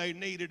 knowing they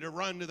needed to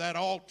run to that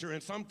altar.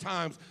 And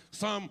sometimes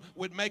some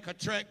would make a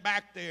trek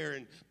back there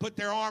and put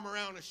their arm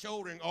around the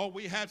shoulder. And, oh,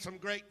 we had some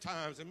great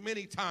times. And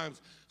many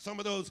times some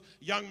of those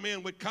young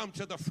men would come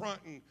to the front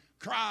and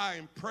cry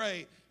and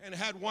pray and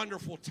had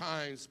wonderful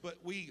times. But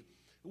we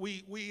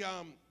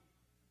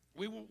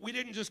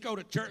didn't just go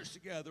to church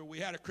together. We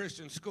had a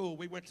Christian school.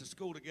 We went to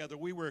school together.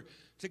 We were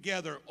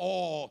together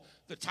all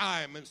the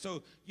time. And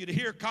so you'd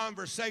hear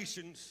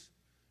conversations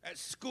at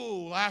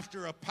school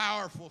after a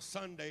powerful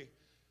Sunday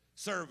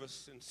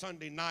service and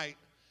Sunday night.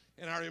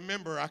 And I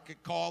remember, I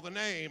could call the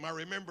name. I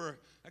remember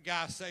a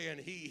guy saying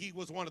he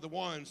was one of the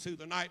ones who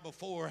the night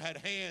before had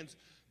hands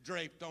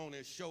draped on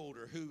his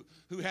shoulder,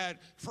 who had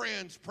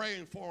friends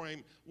praying for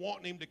him,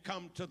 wanting him to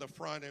come to the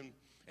front.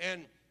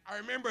 And I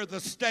remember the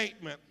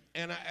statement.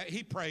 And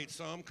he prayed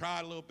some,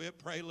 cried a little bit,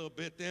 prayed a little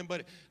bit then.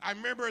 But I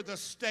remember the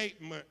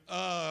statement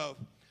of,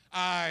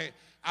 I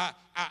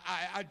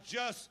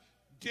just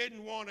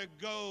didn't want to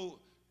go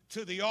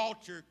to the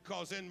altar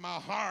because in my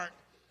heart,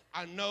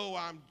 I know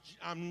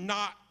I'm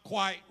not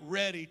quite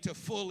ready to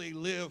fully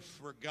live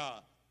for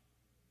God.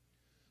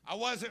 I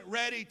wasn't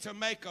ready to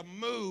make a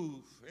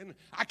move. And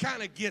I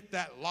kind of get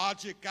that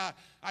logic.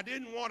 I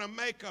didn't want to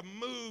make a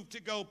move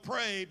to go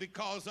pray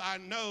because I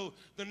know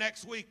the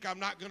next week I'm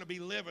not going to be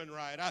living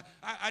right.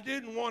 I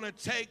didn't want to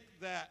take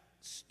that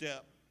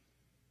step.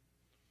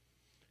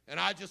 And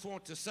I just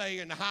want to say,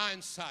 in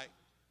hindsight,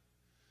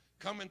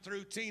 coming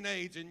through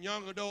teenage and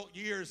young adult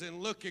years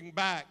and looking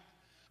back,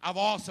 I've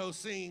also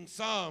seen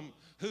some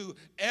who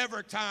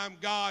every time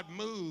God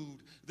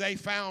moved, they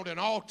found an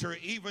altar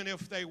even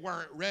if they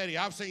weren't ready.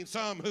 I've seen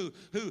some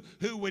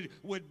who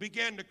would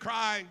begin to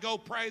cry and go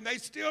pray, and they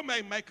still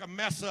may make a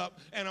mess up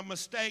and a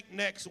mistake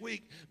next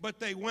week, but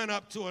they went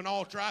up to an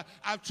altar.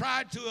 I've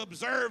tried to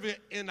observe it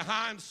in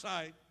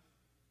hindsight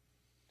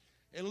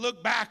and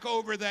look back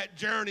over that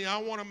journey. I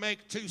want to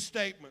make two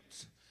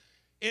statements.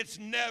 It's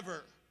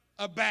never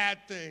a bad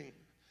thing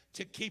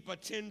to keep a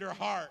tender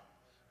heart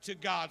to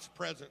God's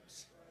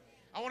presence.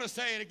 I want to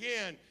say it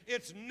again.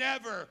 It's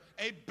never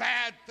a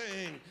bad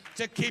thing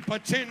to keep a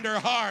tender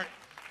heart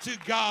to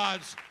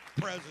God's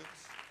presence.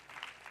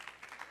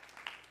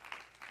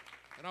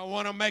 And I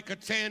want to make a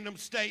tandem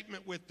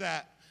statement with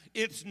that.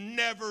 It's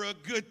never a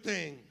good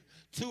thing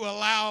to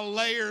allow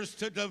layers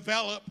to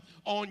develop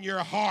on your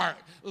heart,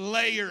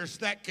 layers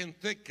that can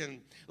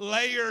thicken,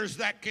 layers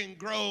that can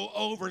grow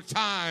over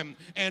time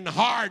and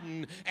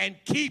harden and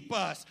keep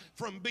us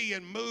from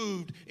being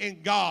moved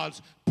in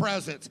God's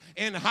presence.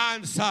 In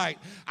hindsight,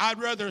 I'd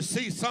rather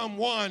see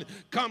someone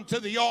come to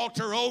the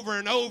altar over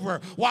and over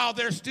while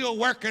they're still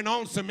working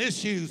on some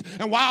issues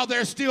and while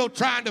they're still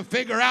trying to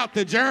figure out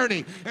the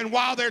journey and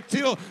while they're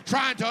still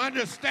trying to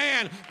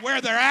understand where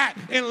they're at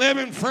in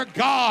living for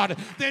God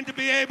than to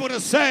be able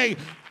to say,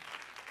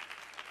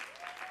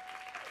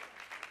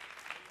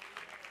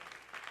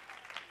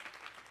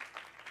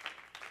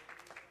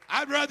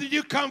 I'd rather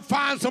you come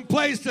find some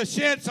place to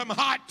shed some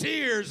hot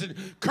tears and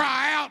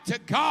cry out to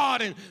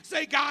God and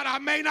say, God, I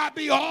may not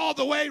be all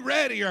the way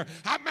ready or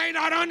I may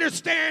not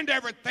understand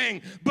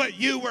everything, but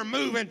you were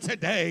moving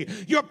today.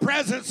 Your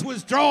presence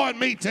was drawing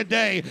me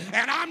today,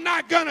 and I'm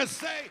not going to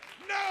say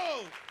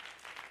no.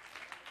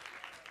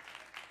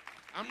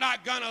 I'm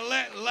not going to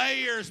let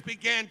layers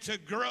begin to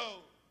grow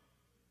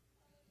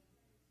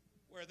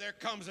where there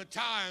comes a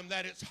time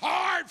that it's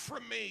hard for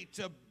me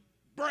to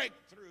break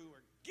through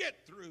or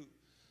get through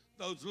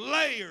those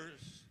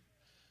layers,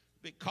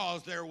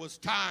 because there was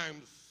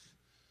times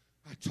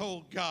I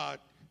told God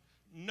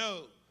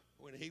no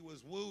when he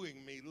was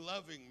wooing me,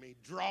 loving me,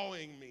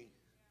 drawing me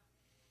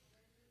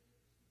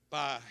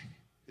by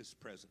his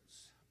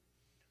presence.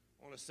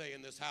 I want to say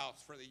in this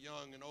house for the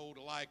young and old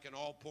alike and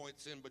all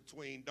points in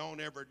between, don't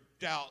ever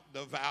doubt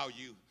the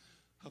value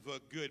of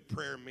a good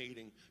prayer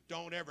meeting.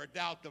 Don't ever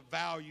doubt the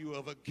value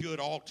of a good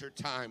altar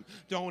time.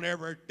 Don't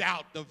ever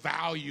doubt the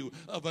value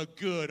of a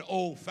good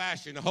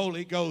old-fashioned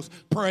Holy Ghost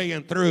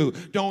praying through.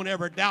 Don't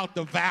ever doubt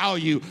the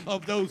value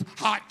of those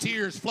hot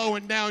tears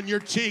flowing down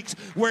your cheeks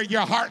where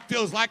your heart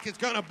feels like it's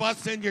going to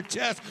bust in your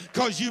chest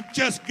because you've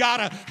just got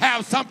to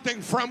have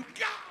something from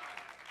God.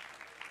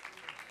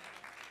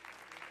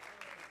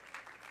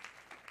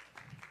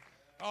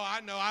 Oh,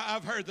 I know.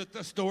 I've heard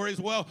the stories.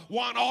 Well,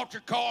 one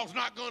altar call is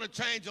not going to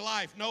change a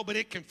life. No, but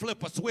it can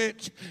flip a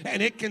switch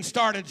and it can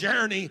start a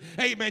journey.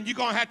 Amen. You're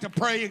going to have to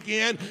pray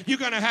again. You're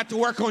going to have to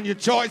work on your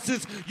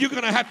choices. You're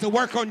going to have to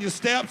work on your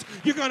steps.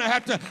 You're going to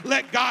have to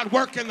let God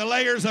work in the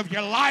layers of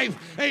your life.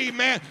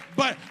 Amen.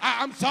 But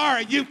I'm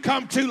sorry, you've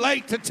come too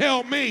late to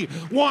tell me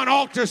one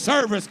altar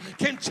service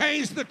can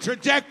change the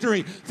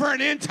trajectory for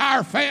an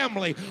entire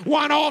family.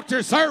 One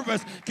altar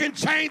service can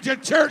change a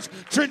church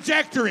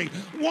trajectory.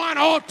 One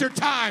altar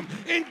time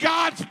in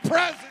God's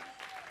presence.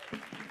 Can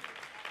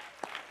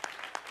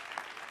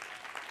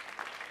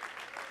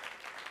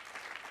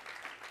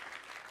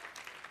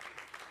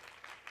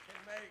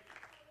make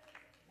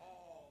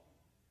all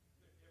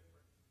the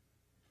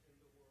difference in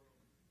the world.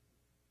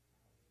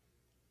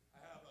 I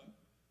have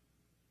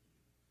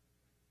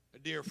a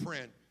dear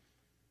friend.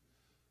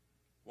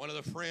 One of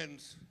the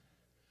friends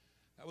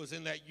that was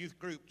in that youth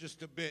group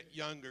just a bit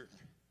younger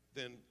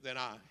than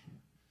I.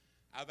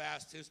 I've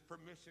asked his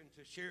permission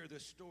to share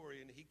this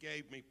story, and he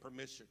gave me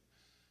permission.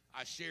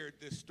 I shared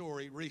this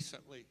story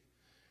recently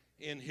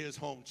in his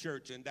home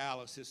church in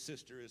Dallas. His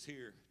sister is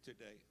here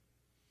today.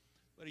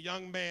 But a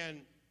young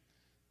man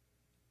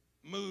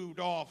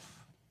moved off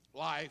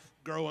life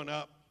growing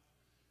up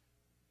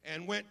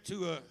and went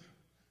to a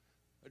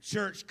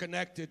church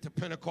connected to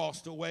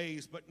Pentecostal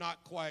ways, but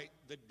not quite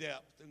the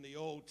depth and the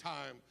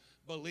old-time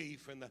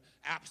belief and the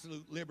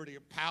absolute liberty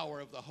and power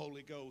of the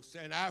Holy Ghost.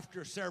 And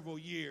after several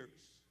years,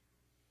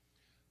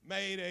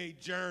 made a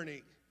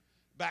journey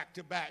back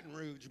to Baton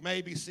Rouge,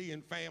 maybe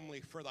seeing family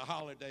for the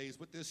holidays.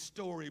 But this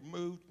story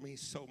moved me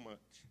so much,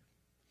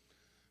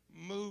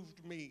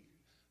 moved me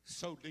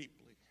so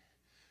deeply.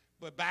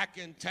 But back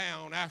in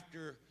town,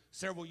 after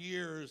several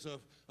years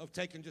of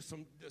taking just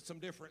some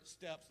different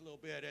steps a little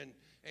bit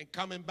and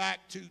coming back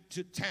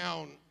to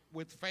town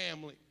with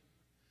family,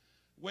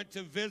 went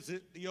to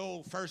visit the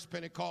old First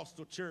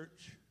Pentecostal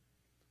Church.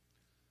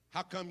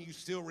 How come you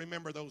still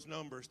remember those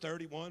numbers?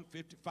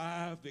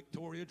 3155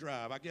 Victoria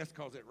Drive. I guess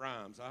because it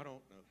rhymes. I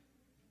don't know.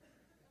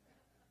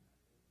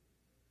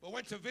 But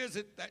went to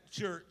visit that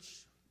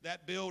church,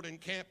 that building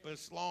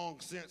campus, long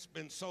since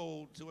been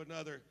sold to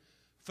another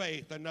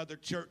faith, another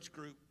church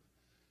group.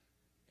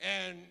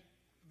 And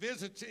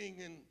visiting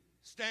and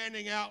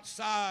standing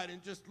outside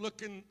and just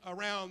looking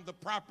around the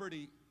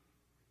property.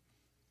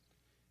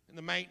 And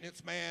the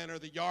maintenance man or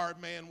the yard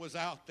man was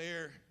out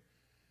there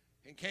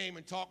and came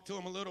and talked to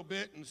him a little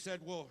bit and said,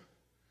 said,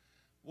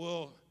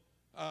 well,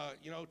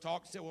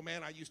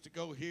 man, I used to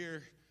go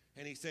here.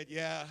 And he said,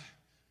 yeah.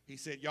 He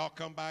said, y'all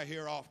come by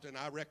here often.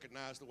 I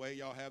recognize the way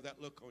y'all have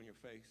that look on your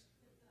face.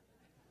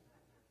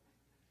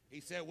 He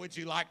said, would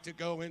you like to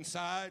go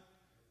inside?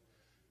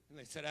 And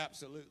they said,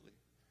 absolutely.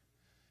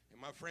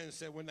 And my friend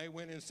said when they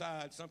went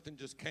inside, something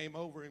just came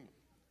over him.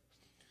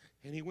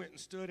 And he went and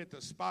stood at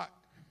the spot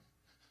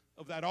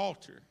of that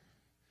altar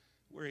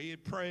where he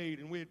had prayed,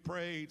 and we had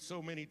prayed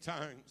so many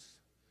times.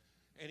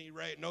 And he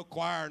read, no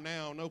choir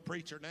now, no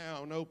preacher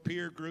now, no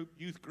peer group,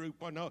 youth group,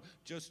 no,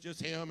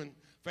 just him and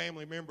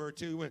family member or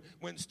two went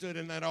and stood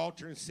in that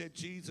altar and said,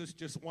 Jesus,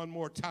 just one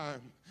more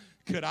time.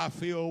 Could I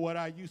feel what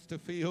I used to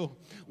feel?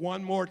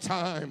 One more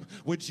time.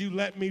 Would you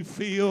let me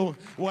feel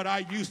what I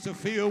used to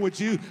feel? Would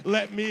you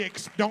let me,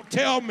 don't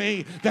tell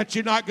me that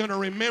you're not going to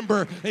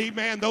remember,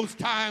 amen, those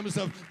times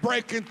of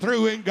breaking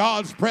through in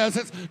God's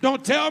presence.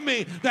 Don't tell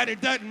me that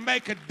it doesn't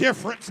make a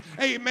difference,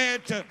 amen,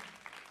 I just want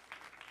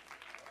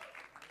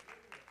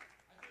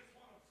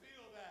to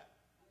feel that.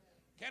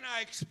 Can I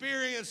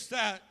experience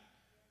that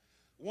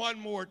one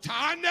more time?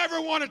 I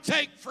never want to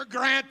take for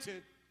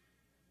granted.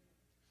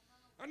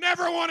 I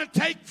never want to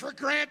take for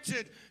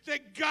granted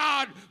that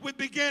God would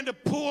begin to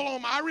pull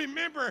on me. I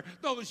remember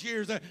those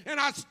years, and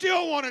I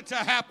still want it to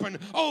happen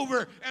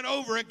over and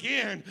over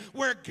again,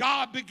 where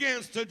God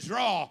begins to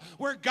draw,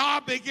 where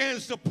God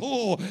begins to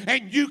pull,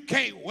 and you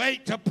can't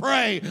wait to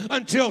pray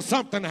until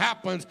something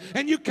happens,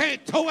 and you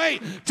can't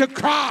wait to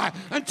cry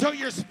until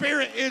your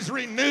spirit is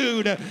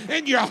renewed,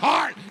 and your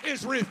heart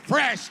is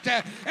refreshed,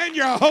 and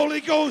your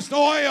Holy Ghost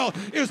oil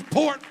is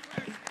poured.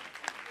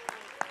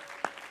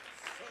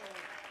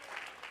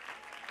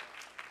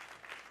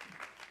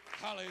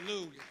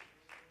 Hallelujah.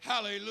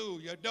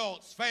 Hallelujah.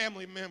 Adults,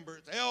 family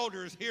members,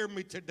 elders, hear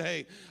me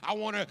today. I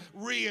want to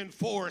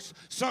reinforce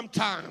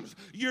sometimes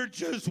you're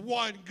just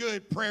one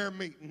good prayer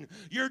meeting.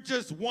 You're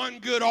just one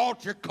good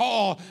altar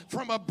call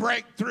from a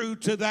breakthrough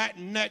to that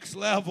next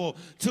level,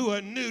 to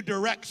a new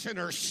direction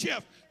or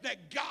shift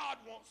that God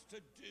wants to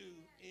do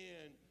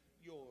in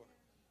your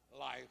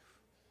life.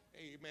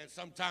 Amen.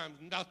 Sometimes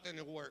nothing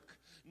will work.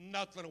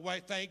 Nothing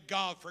away. Thank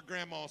God for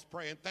grandmas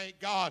praying. Thank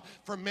God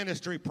for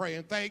ministry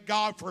praying. Thank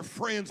God for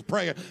friends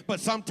praying.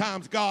 But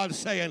sometimes God's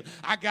saying,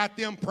 I got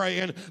them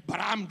praying, but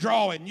I'm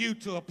drawing you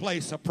to a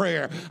place of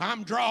prayer.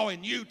 I'm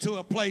drawing you to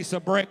a place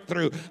of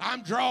breakthrough.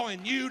 I'm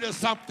drawing you to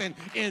something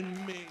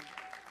in me.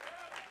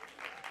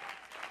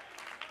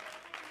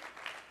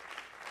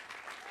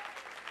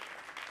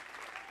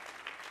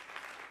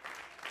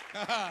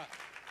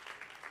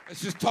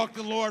 Let's just talk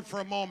to the Lord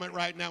for a moment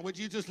right now. Would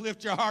you just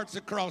lift your hearts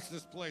across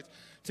this place?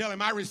 Tell him,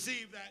 I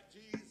receive that,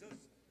 Jesus.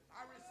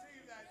 I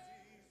receive that,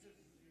 Jesus.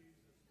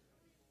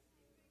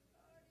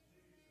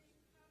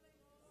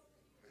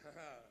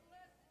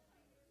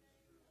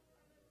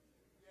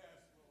 Yes,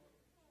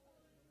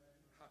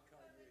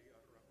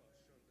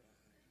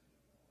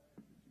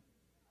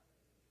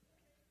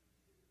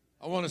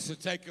 Lord. I want us to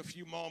take a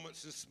few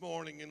moments this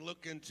morning and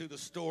look into the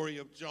story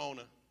of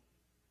Jonah.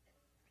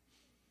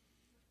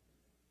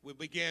 We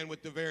begin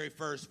with the very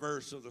first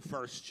verse of the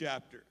first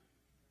chapter.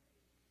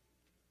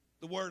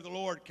 The word of the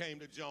Lord came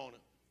to Jonah.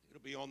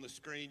 It'll be on the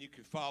screen. You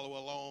can follow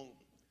along.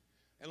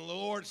 And the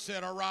Lord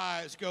said,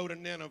 arise, go to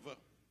Nineveh,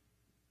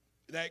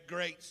 that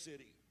great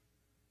city.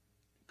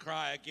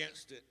 Cry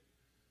against it,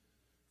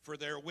 for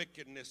their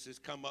wickedness has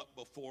come up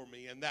before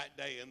me. And that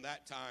day and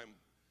that time,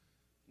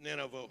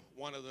 Nineveh,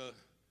 one of the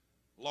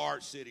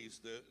large cities,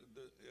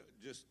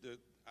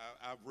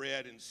 I've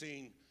read and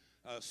seen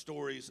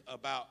stories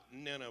about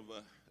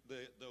Nineveh.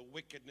 The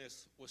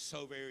wickedness was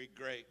so very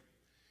great.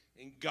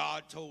 And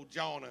God told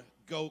Jonah,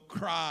 go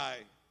cry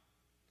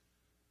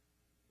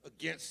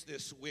against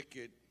this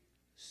wicked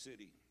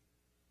city.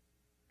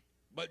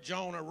 But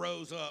Jonah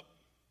rose up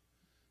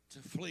to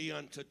flee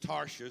unto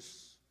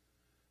Tarshish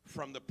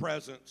from the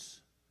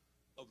presence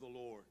of the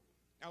Lord.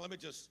 Now let me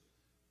just,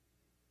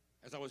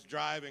 as I was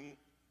driving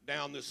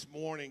down this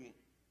morning,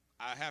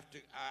 I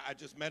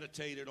just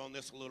meditated on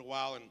this a little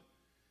while, and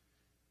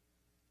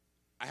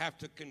I have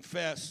to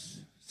confess,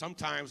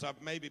 sometimes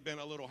I've maybe been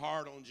a little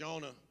hard on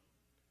Jonah.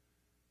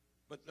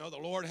 But no, the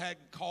Lord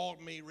hadn't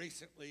called me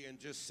recently and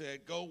just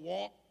said, go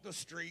walk the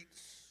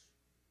streets.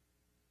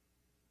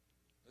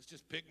 Let's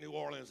just pick New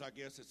Orleans. I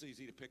guess it's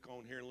easy to pick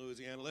on here in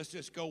Louisiana. Let's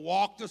just go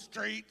walk the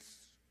streets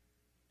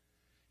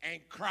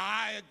and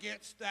cry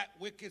against that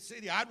wicked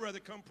city. I'd rather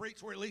come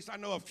preach where at least I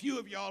know a few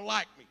of y'all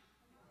like me.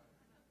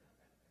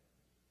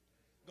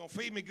 Gonna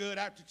feed me good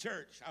after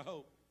church, I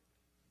hope.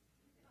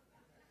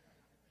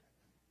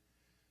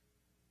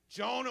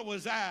 Jonah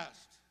was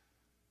asked,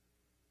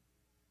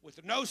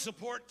 with no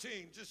support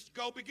team, just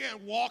go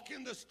begin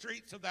walking the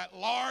streets of that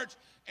large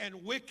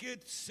and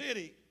wicked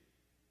city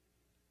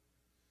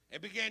and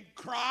began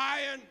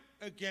crying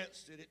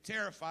against it. It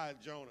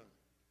terrified Jonah.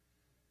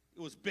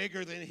 It was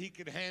bigger than he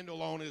could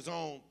handle on his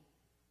own.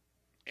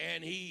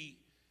 And he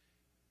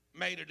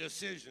made a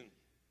decision.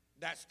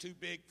 That's too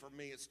big for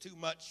me. It's too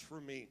much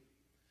for me.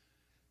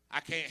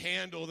 I can't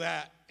handle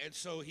that. And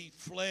so he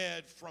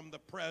fled from the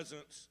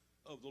presence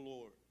of the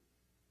Lord.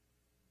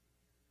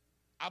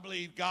 I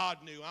believe God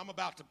knew. I'm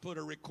about to put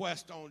a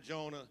request on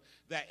Jonah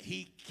that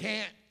he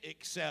can't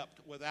accept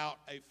without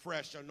a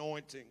fresh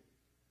anointing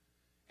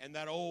and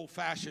that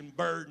old-fashioned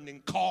burden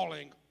and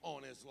calling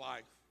on his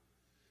life.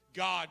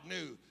 God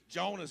knew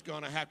Jonah's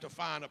going to have to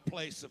find a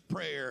place of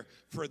prayer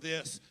for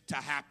this to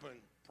happen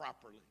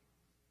properly.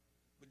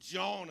 But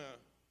Jonah,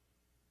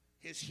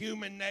 his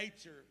human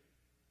nature,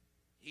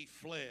 he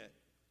fled.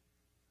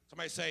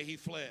 Somebody say he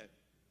fled.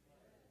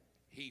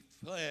 He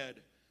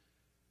fled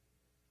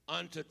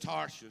unto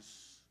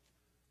Tarshish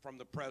from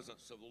the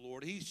presence of the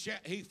Lord.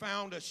 He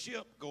found a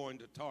ship going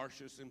to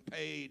Tarshish and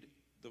paid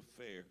the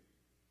fare.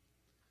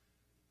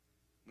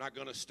 I'm not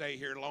going to stay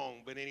here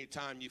long, but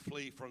anytime you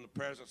flee from the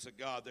presence of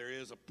God, there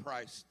is a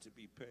price to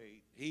be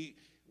paid. He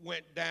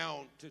went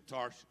down to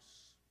Tarshish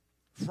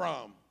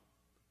from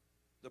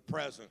the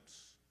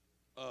presence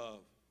of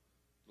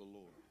the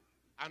Lord.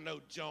 I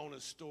know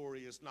Jonah's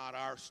story is not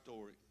our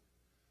story,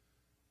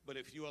 but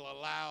if you will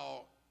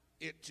allow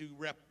it to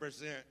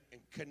represent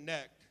and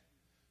connect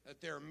that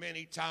there are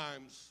many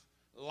times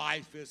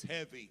life is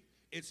heavy.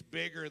 It's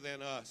bigger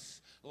than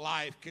us.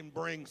 Life can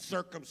bring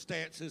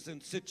circumstances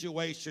and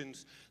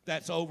situations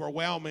that's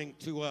overwhelming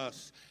to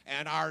us.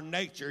 And our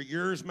nature,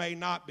 yours may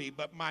not be,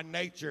 but my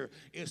nature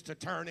is to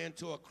turn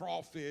into a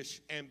crawfish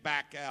and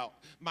back out.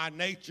 My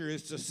nature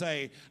is to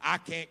say, I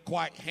can't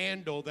quite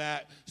handle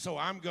that, so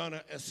I'm going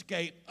to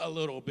escape a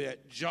little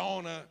bit.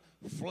 Jonah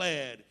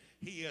fled.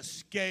 He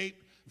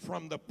escaped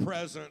from the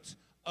presence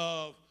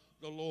of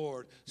the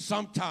Lord.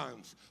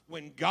 Sometimes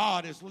when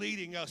God is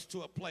leading us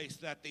to a place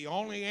that the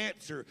only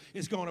answer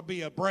is going to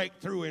be a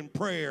breakthrough in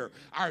prayer,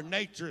 our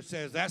nature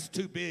says, that's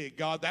too big,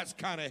 God. That's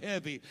kind of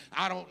heavy.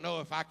 I don't know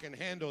if I can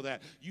handle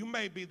that. You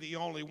may be the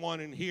only one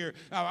in here,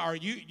 or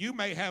you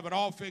may have it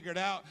all figured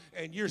out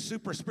and you're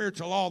super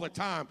spiritual all the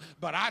time,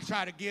 but I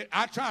try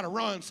to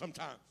run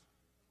sometimes.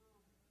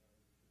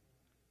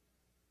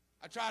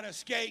 I try to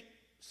escape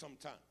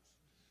sometimes.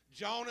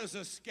 Jonah's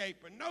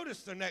escaping.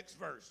 Notice the next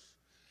verse.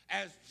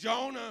 As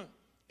Jonah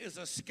is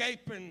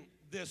escaping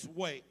this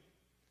way,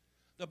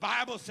 the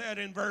Bible said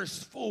in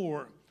verse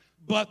 4,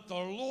 but the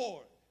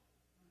Lord.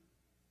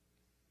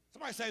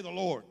 Somebody say the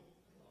Lord.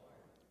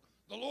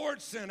 The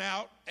Lord sent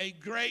out a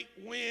great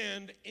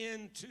wind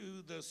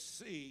into the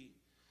sea,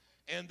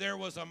 and there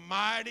was a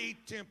mighty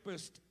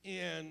tempest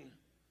in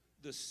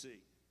the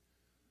sea.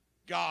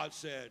 God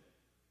said,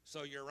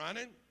 so you're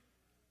running?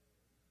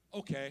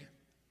 Okay.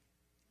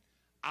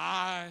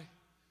 I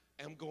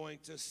am going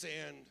to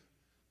send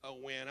a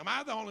win. Am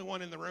I the only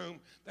one in the room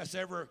that's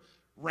ever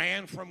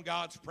ran from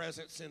God's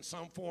presence in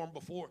some form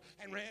before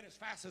and ran as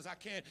fast as I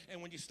can,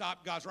 and when you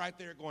stop, God's right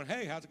there going,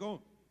 hey, how's it going?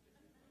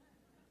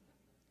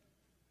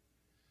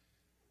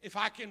 If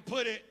I can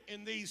put it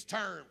in these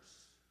terms,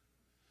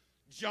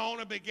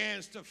 Jonah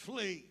begins to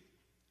flee,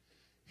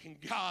 and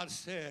God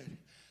said,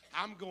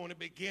 I'm going to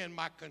begin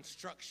my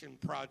construction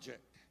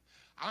project.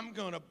 I'm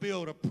going to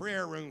build a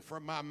prayer room for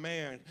my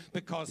man,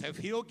 because if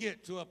he'll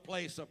get to a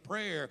place of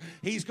prayer,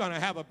 he's going to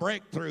have a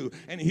breakthrough,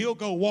 and he'll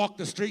go walk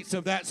the streets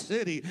of that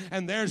city,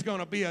 and there's going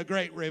to be a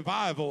great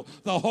revival.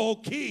 The whole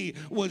key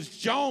was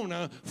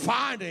Jonah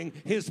finding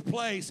his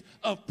place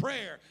of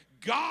prayer.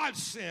 God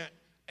sent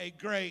a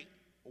great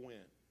wind.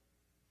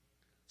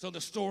 So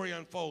the story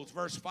unfolds.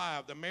 Verse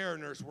 5, the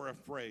mariners were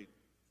afraid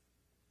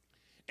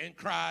and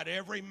cried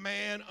every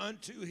man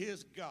unto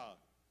his God.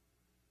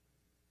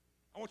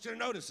 I want you to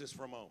notice this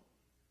for a moment.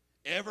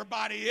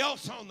 Everybody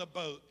else on the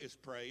boat is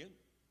praying.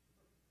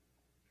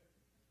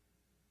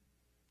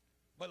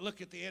 But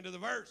look at the end of the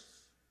verse.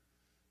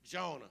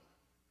 Jonah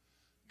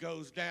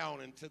goes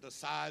down into the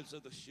sides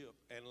of the ship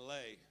and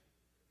lay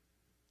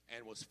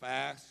and was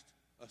fast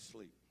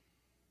asleep.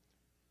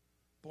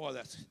 Boy,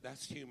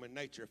 that's human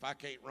nature. If I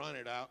can't run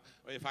it out,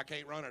 I'm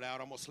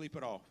going to sleep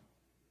it off.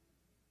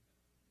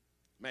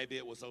 Maybe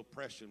it was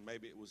oppression.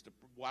 Maybe it was,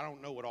 I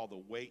don't know what all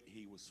the weight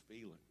he was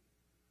feeling.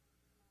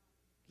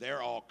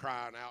 They're all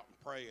crying out and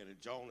praying, and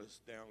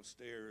Jonah's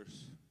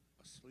downstairs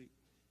asleep.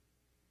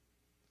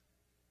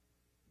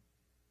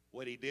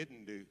 What he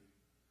didn't do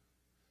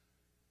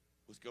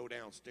was go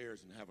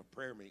downstairs and have a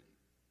prayer meeting.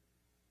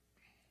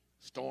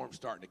 Storm's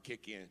starting to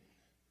kick in.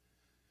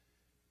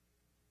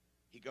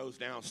 He goes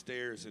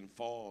downstairs and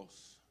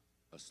falls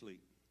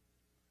asleep.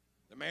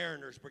 The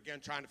mariners begin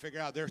trying to figure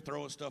out. They're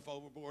throwing stuff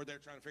overboard. They're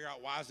trying to figure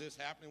out, why is this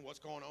happening? What's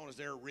going on? Is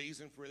there a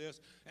reason for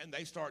this? And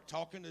they start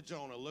talking to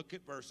Jonah. Look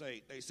at verse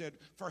 8. They said,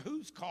 for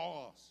whose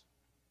cause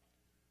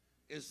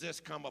is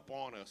this come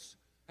upon us?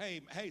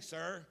 Hey,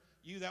 sir,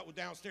 you that was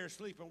downstairs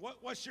sleeping,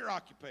 what's your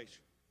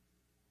occupation?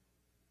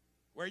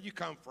 Where you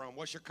come from?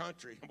 What's your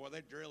country? Boy,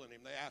 they're drilling him.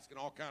 They're asking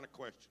all kind of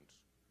questions.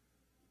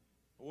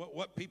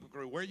 What people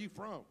group? Where are you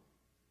from?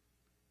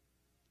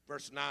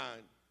 Verse 9,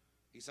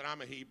 he said,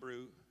 I'm a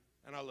Hebrew.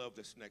 And I love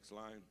this next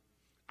line.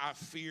 I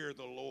fear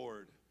the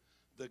Lord,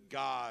 the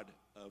God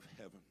of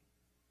heaven.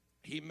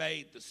 He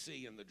made the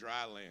sea and the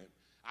dry land.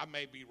 I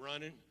may be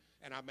running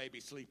and I may be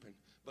sleeping,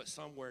 but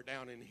somewhere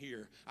down in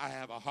here, I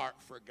have a heart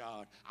for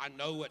God. I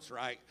know what's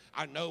right.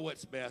 I know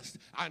what's best.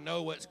 I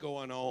know what's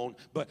going on,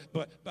 but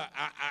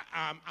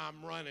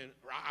I'm running.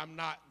 I'm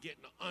not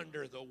getting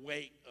under the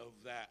weight of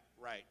that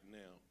right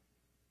now.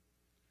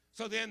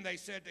 So then they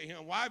said to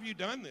him, why have you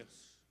done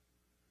this?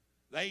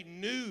 They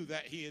knew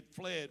that he had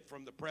fled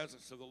from the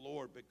presence of the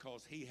Lord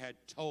because he had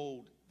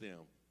told them.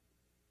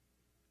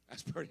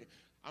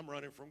 I'm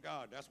running from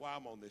God. That's why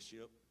I'm on this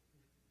ship.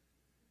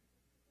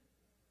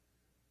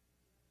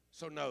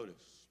 So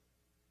notice,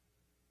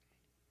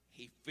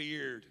 he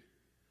feared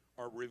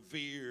or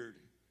revered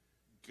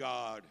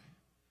God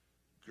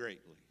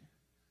greatly.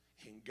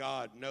 And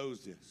God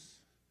knows this.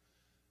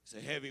 It's a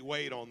heavy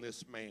weight on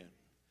this man.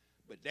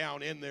 But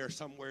down in there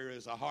somewhere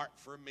is a heart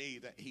for me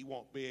that he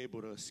won't be able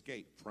to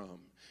escape from.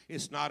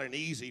 It's not an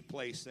easy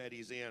place that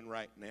he's in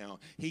right now.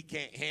 He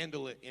can't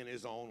handle it in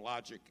his own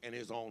logic and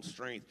his own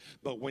strength.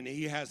 But when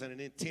he has an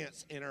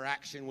intense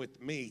interaction with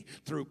me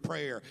through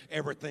prayer,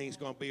 everything's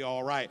going to be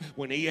all right.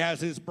 When he has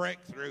his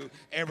breakthrough,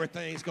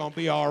 everything's going to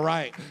be all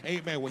right.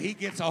 Amen. When he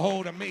gets a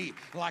hold of me,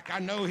 like I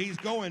know he's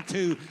going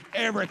to,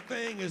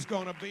 everything is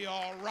going to be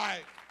all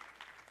right.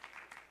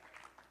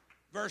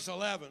 Verse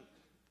 11,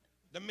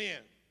 the men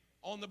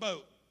on the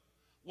boat.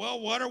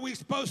 Well, what are we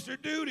supposed to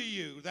do to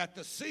you that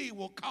the sea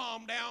will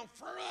calm down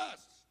for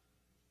us?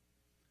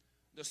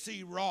 The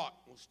sea wrought,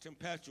 was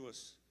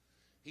tempestuous.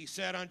 He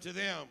said unto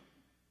them,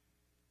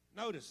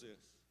 notice this,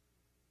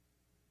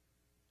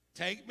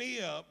 take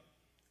me up,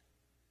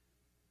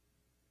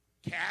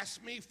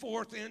 cast me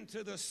forth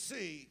into the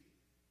sea,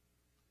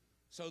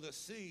 so the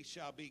sea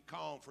shall be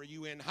calm for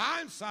you. In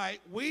hindsight,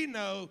 we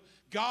know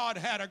God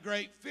had a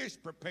great fish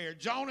prepared.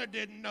 Jonah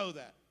didn't know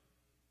that.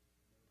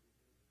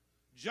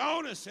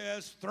 Jonah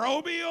says,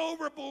 throw me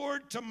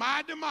overboard to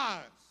my demise.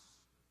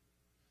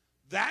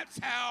 That's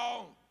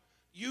how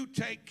you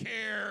take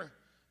care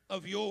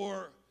of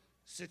your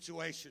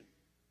situation.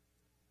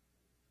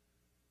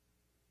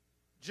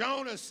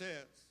 Jonah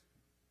says,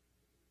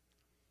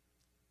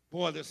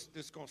 boy, this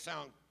is going to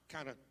sound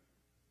kind of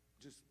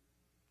just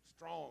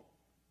strong.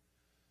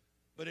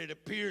 But it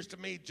appears to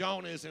me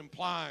Jonah is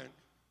implying,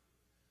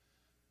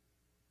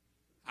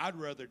 I'd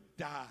rather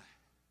die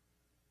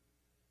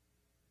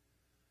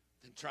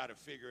than try to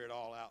figure it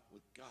all out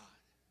with God.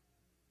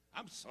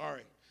 I'm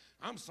sorry.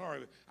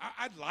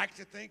 I'd like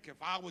to think if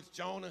I was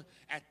Jonah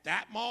at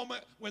that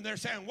moment when they're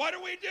saying, what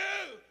do we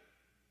do?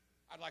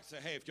 I'd like to say,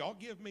 hey, if y'all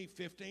give me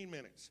 15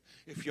 minutes,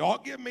 if y'all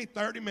give me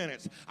 30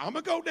 minutes, I'm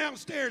going to go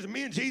downstairs and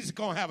me and Jesus are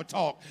going to have a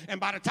talk. And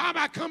by the time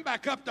I come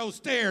back up those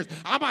stairs,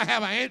 I might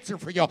have an answer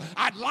for y'all.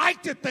 I'd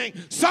like to think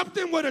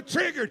something would have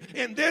triggered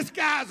in this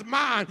guy's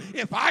mind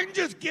if I can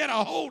just get a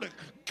hold of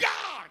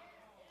God.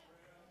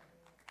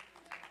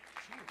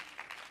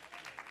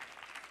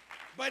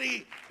 But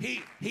he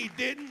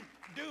didn't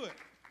do it.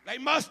 They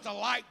must have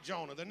liked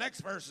Jonah. The next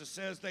verse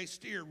says they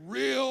steered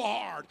real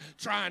hard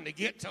trying to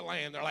get to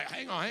land. They're like,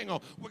 hang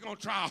on, we're going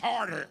to try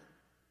harder.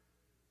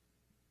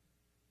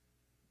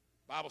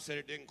 Bible said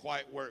it didn't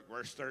quite work.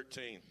 Verse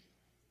 13.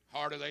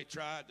 Harder they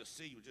tried, the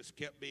sea just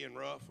kept being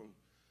rough and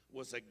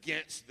was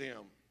against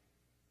them.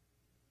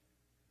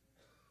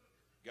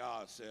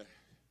 God said,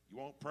 you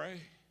want to pray?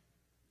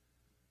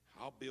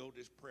 I'll build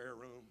this prayer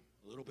room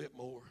a little bit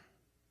more.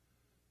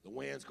 The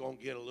wind's going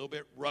to get a little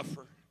bit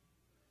rougher.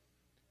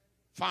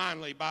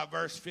 Finally, by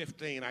verse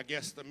 15, I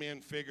guess the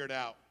men figured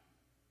out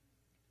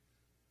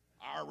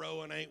our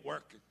rowing ain't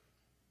working.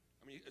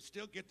 I mean,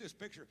 still get this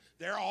picture.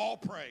 They're all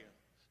praying.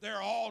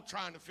 They're all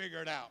trying to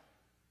figure it out.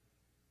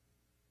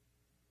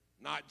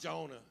 Not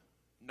Jonah,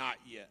 not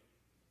yet.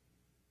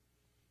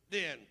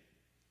 Then,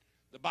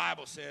 the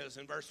Bible says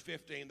in verse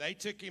 15, they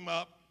took him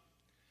up,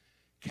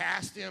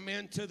 cast him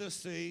into the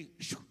sea.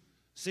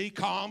 Sea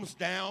calms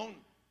down.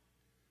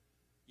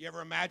 You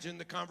ever imagine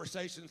the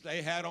conversations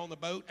they had on the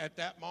boat at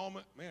that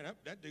moment? Man,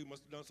 that dude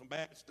must have done some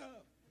bad stuff.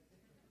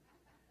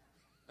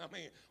 I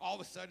mean, all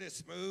of a sudden it's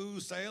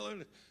smooth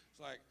sailing. It's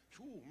like,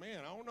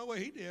 man, I don't know what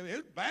he did. It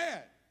was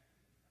bad.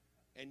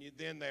 And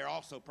then they're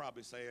also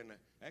probably saying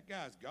that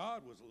guy's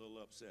God was a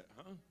little upset,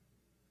 huh?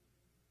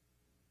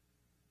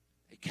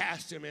 They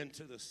cast him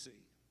into the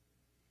sea.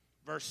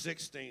 Verse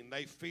 16,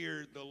 they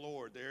feared the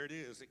Lord. There it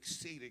is,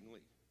 exceedingly.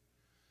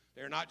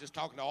 They're not just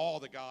talking to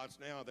all the gods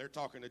now. They're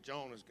talking to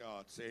Jonah's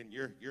God, saying,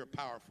 you're a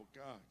powerful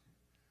God.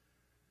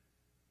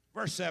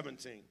 Verse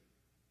 17.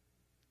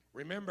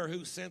 Remember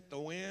who sent the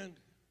wind?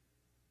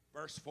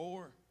 Verse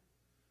 4.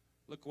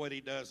 Look what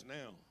he does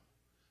now.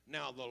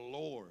 Now the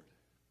Lord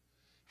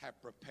had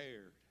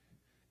prepared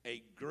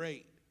a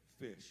great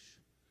fish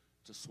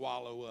to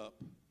swallow up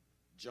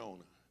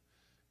Jonah.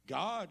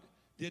 God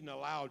didn't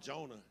allow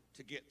Jonah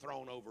to get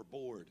thrown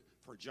overboard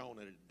for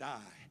Jonah to die.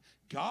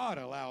 God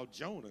allowed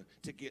Jonah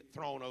to get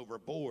thrown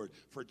overboard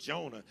for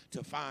Jonah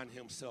to find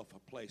himself a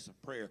place of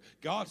prayer.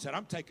 God said,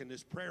 I'm taking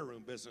this prayer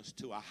room business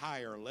to a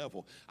higher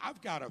level.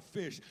 I've got a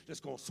fish that's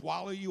going to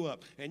swallow you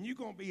up, and you're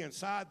going to be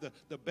inside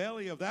the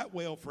belly of that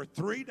whale for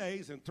 3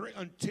 days until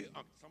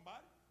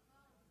somebody?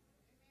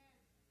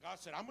 God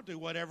said, I'm going to do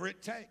whatever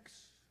it takes.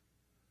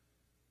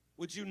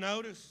 Would you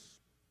notice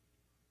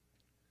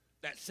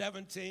that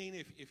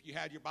 17, if you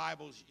had your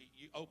Bibles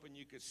you open,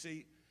 you could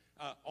see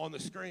on the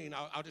screen.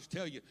 I'll just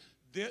tell you,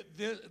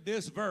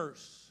 this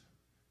verse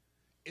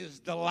is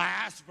the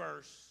last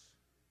verse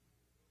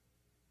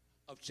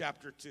of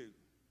chapter 2.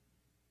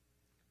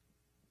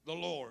 The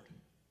Lord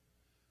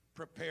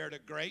prepared a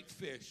great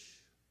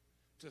fish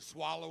to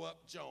swallow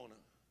up Jonah.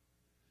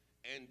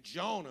 And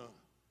Jonah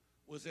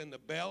was in the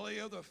belly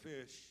of the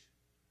fish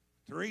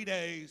 3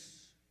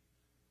 days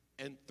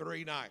and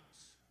 3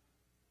 nights.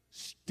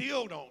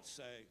 Still don't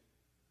say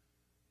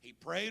he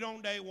prayed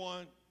on day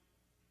 1.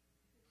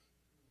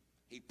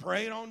 He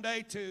prayed on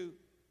day 2,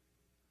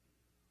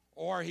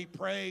 or he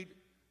prayed,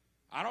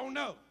 I don't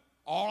know.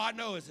 All I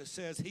know is it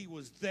says he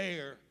was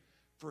there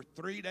for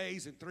 3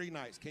 days and 3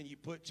 nights. Can you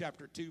put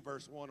chapter 2,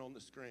 verse 1 on the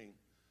screen?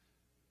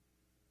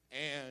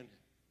 And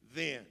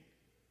then,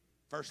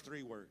 first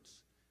 3 words,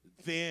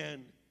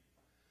 then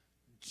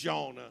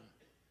Jonah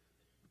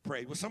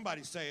prayed. Will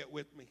somebody say it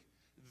with me?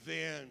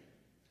 Then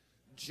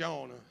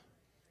Jonah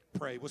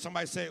prayed. Will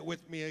somebody say it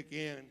with me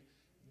again?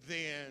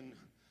 Then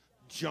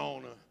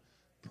Jonah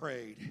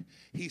prayed.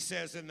 He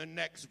says in the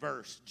next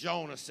verse,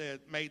 Jonah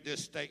made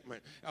this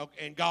statement,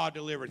 and God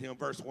delivered him.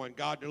 Verse 1,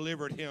 God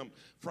delivered him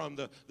from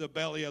the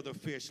belly of the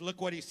fish. Look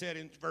what he said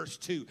in verse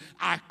 2.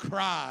 I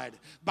cried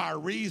by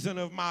reason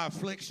of my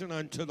affliction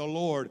unto the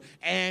Lord,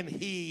 and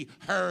he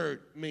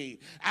heard me.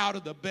 Out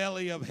of the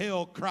belly of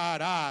hell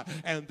cried I,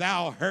 and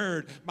thou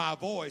heard my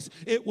voice.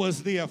 It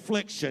was the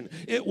affliction.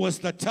 It was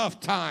the tough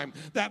time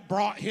that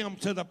brought him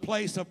to the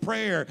place of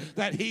prayer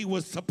that he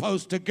was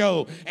supposed to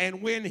go.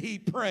 And when he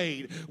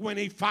prayed, when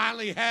he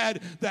finally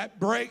had that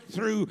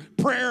breakthrough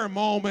prayer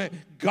moment,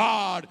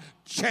 God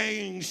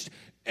changed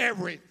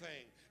everything.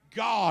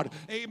 God,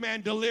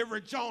 amen,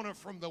 delivered Jonah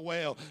from the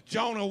whale.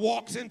 Jonah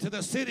walks into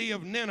the city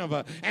of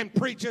Nineveh and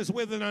preaches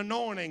with an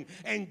anointing,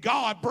 and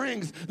God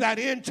brings that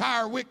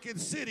entire wicked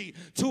city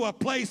to a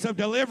place of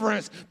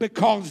deliverance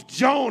because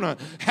Jonah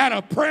had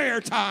a prayer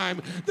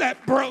time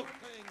that broke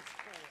things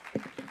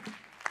forth.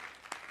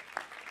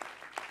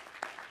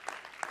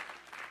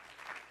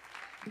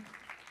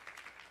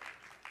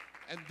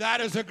 And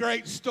that is a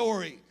great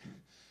story.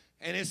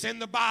 And it's in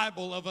the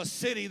Bible of a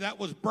city that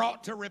was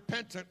brought to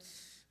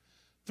repentance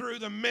through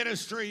the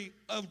ministry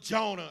of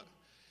Jonah.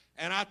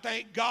 And I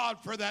thank God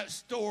for that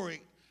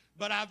story.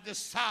 But I've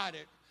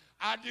decided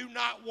I do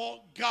not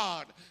want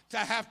God to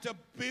have to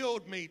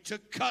build me, to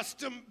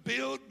custom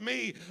build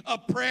me a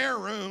prayer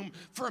room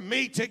for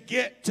me to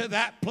get to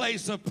that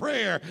place of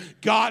prayer.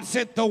 God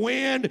sent the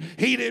wind,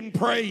 he didn't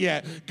pray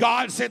yet.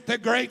 God sent the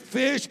great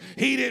fish,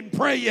 he didn't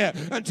pray yet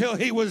until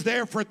he was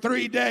there for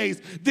 3 days.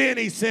 Then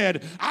he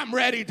said, I'm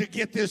ready to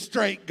get this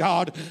straight,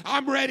 God.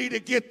 I'm ready to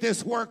get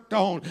this worked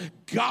on.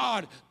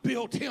 God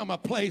built him a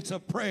place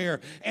of prayer,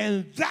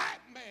 and that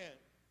man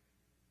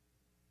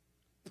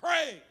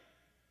prayed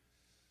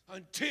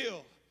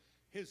until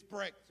his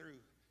breakthrough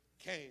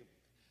came.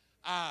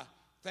 I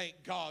thank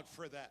God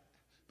for that.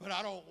 But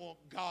I don't want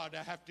God to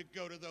have to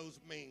go to those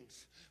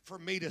means for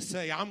me to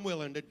say, I'm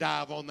willing to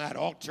dive on that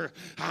altar.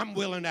 I'm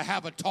willing to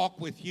have a talk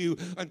with you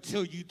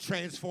until you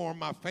transform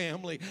my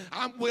family.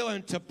 I'm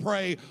willing to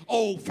pray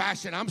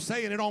old-fashioned. I'm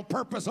saying it on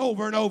purpose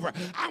over and over.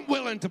 I'm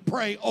willing to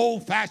pray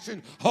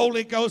old-fashioned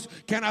Holy Ghost.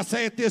 Can I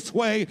say it this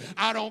way?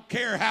 I don't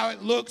care how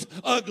it looks,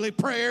 ugly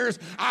prayers.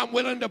 I'm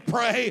willing to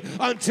pray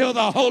until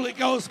the Holy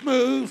Ghost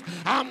moves.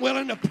 I'm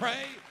willing to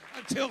pray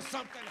until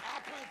something happens.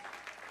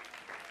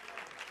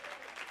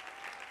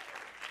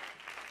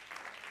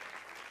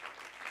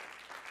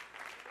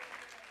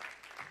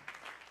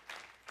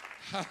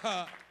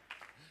 I've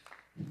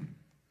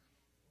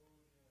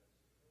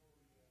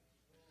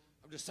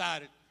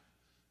decided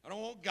I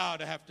don't want God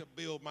to have to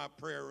build my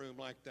prayer room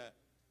like that.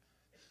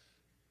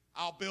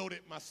 I'll build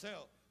it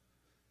myself.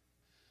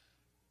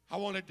 I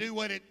want to do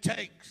what it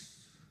takes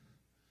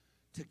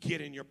to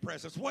get in your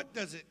presence. What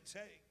does it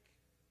take?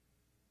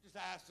 Just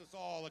ask us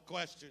all a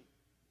question.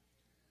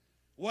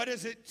 What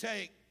does it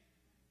take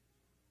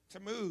to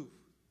move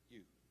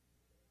you?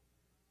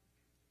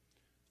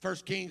 1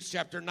 Kings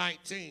chapter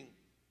 19.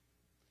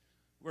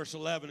 Verse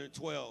 11 and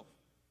 12.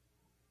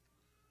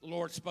 The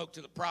Lord spoke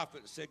to the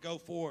prophet and said, go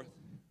forth,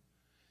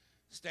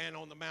 stand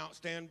on the mount,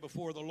 stand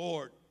before the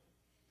Lord.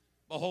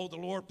 Behold, the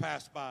Lord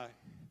passed by,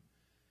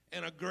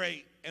 and a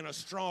great and a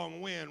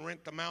strong wind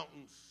rent the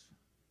mountains,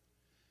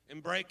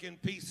 and brake in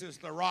pieces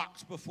the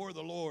rocks before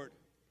the Lord.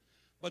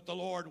 But the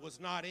Lord was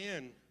not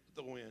in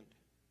the wind.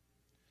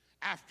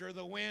 After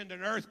the wind,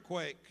 an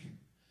earthquake,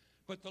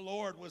 but the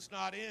Lord was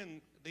not in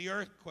the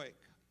earthquake.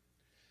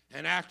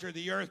 And after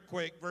the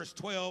earthquake, verse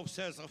 12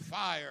 says a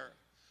fire,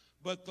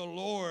 but the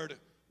Lord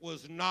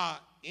was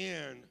not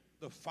in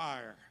the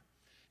fire.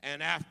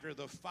 And after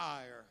the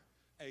fire,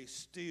 a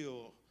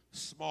still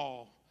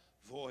small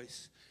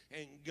voice.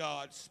 And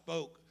God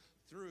spoke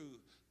through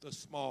the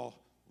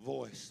small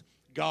voice.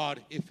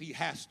 God, if he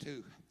has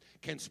to,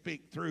 can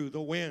speak through the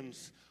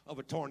winds of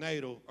a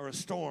tornado or a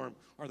storm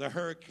or the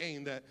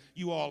hurricane that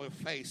you all have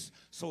faced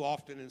so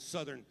often in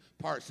southern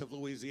parts of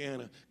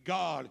Louisiana.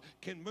 God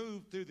can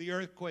move through the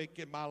earthquake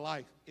in my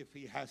life if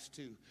he has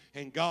to.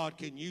 And God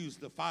can use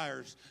the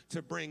fires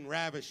to bring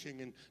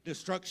ravishing and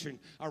destruction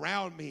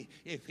around me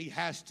if he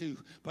has to.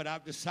 But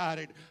I've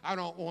decided I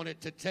don't want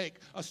it to take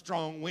a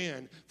strong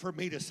wind for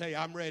me to say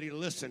I'm ready to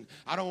listen.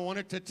 I don't want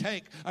it to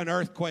take an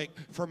earthquake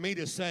for me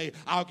to say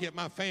I'll get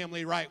my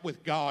family right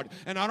with God.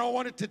 And I don't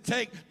want it to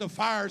take the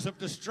fires of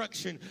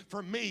destruction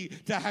for me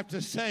to have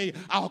to say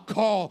I'll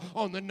call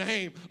on the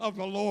name of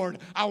the Lord.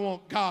 I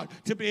want God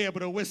to be able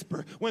to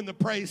whisper when the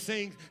praise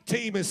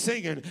team is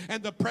singing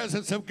and the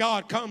presence of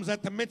God comes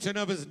at the mention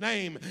of his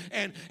name,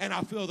 and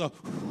I feel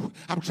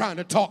I'm trying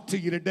to talk to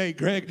you today,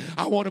 Greg.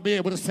 I want to be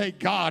able to say,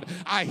 God,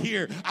 I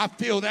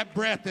feel that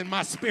breath in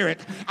my spirit.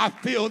 I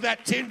feel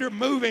that tender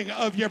moving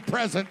of your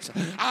presence.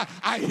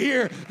 I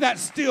hear that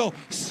still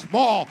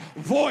small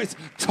voice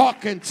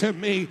talking to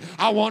me.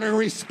 I want to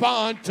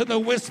respond to the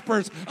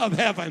whispers of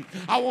heaven.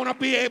 I want to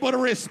be able to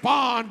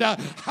respond.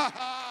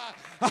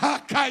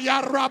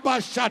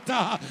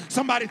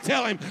 Somebody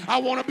tell him, I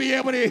want to be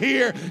able to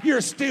hear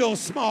your still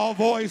small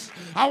voice.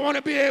 I want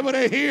to be able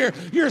to hear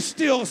your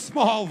still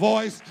small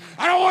voice.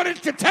 I don't want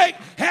it to take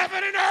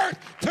heaven and earth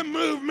to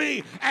move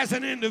me as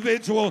an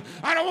individual.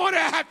 I don't want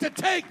to have to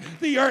take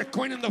the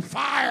earthquake and the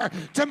fire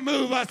to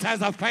move us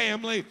as a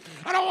family.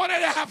 I don't want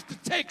it to have to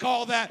take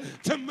all that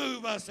to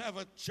move us as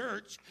a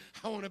church.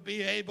 I want to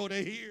be able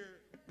to hear.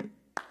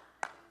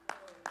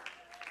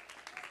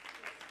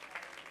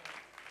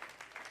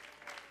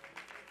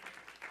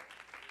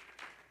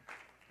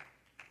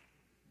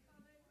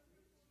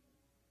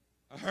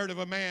 I heard of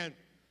a man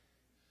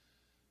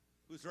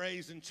who was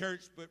raised in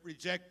church but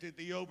rejected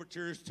the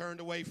overtures, turned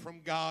away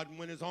from God and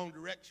went his own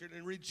direction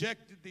and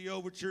rejected the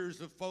overtures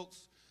of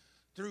folks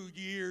through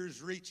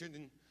years, reaching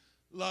and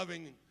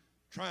loving and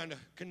trying to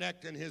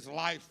connect in his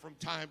life from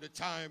time to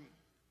time.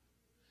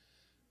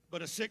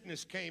 But a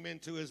sickness came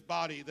into his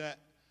body that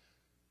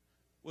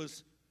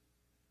was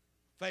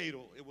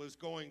fatal. It was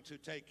going to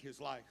take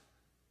his life.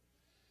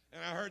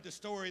 And I heard the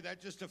story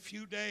that just a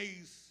few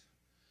days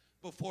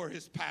before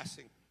his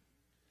passing,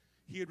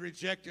 he had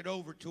rejected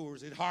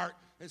overtures. His heart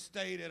had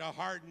stayed at a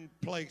hardened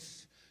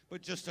place.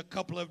 But just a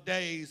couple of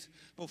days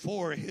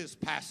before his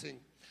passing,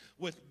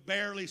 with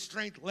barely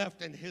strength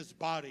left in his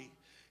body,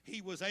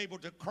 he was able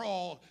to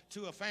crawl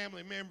to a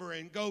family member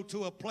and go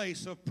to a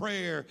place of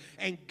prayer,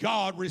 and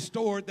God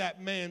restored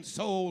that man's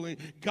soul, and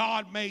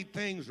God made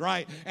things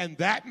right, and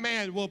that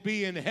man will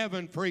be in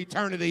heaven for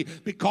eternity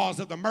because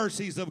of the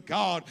mercies of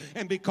God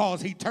and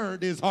because he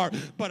turned his heart.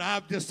 But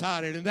I've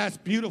decided, and that's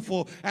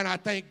beautiful, and I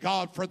thank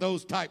God for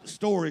those type of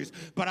stories,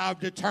 but I've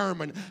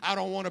determined I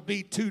don't want to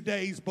be 2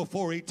 days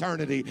before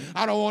eternity.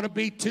 I don't want to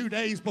be 2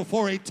 days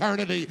before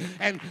eternity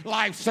and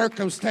life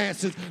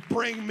circumstances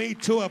bring me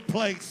to a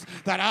place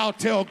that I'll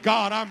tell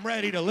God, I'm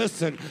ready to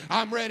listen.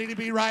 I'm ready to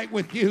be right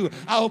with you.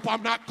 I hope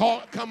I'm not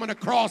coming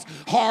across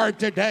hard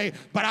today,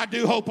 but I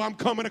do hope I'm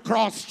coming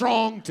across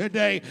strong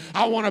today.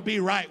 I want to be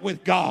right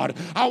with God.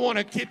 I want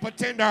to keep a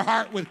tender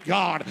heart with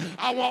God.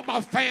 I want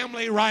my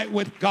family right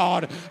with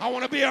God. I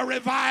want to be a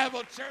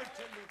revival church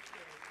in this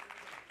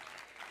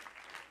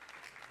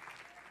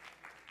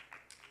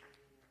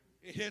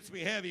day. It hits me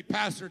heavy.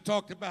 Pastor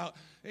talked about,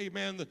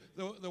 amen,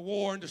 the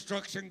war and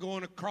destruction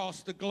going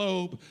across the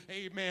globe.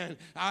 Amen.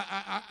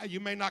 You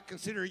may not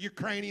consider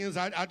Ukrainians.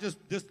 This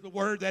is the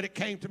word that it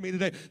came to me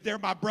today. They're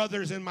my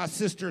brothers and my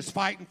sisters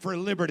fighting for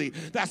liberty.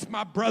 That's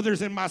my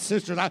brothers and my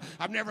sisters.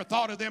 I've never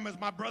thought of them as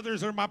my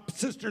brothers or my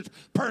sisters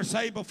per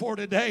se before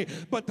today,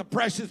 but the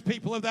precious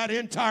people of that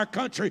entire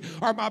country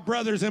are my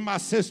brothers and my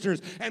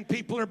sisters, and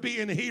people are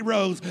being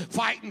heroes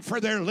fighting for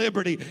their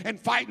liberty and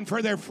fighting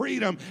for their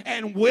freedom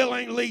and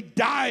willingly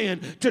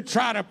dying to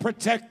try to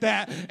protect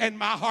that. And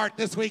my heart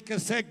this week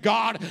has said,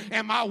 God,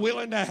 am I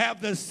willing to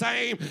have the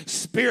same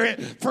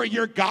spirit for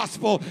your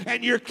gospel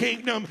and your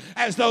kingdom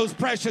as those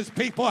precious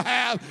people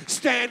have,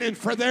 standing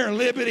for their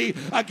liberty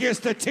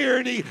against the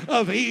tyranny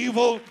of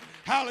evil?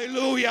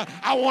 Hallelujah.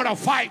 I want to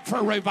fight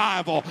for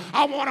revival.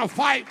 I want to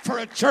fight for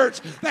a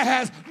church that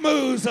has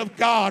moves of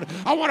God.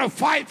 I want to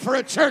fight for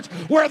a church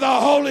where the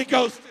Holy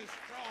Ghost is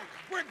strong,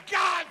 where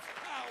God's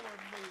power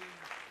moves.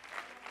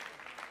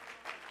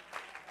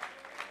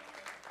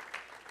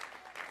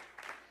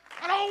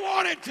 I don't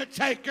want it to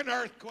take an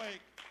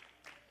earthquake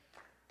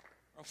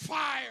or a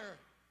fire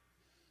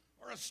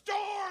or a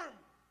storm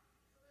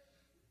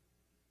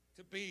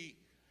to be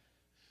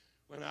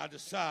when I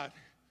decide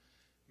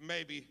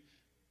maybe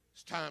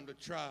it's time to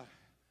try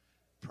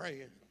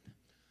praying.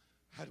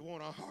 I'd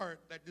want a heart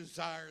that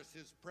desires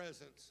his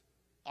presence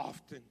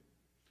often.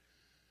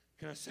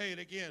 Can I say it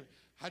again?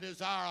 I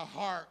desire a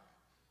heart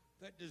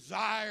that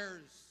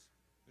desires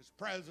his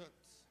presence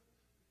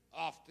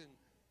often.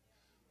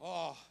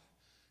 Oh,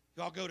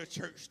 y'all go to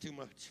church too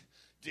much.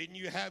 Didn't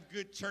you have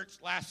good church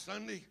last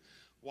Sunday?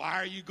 Why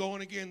are you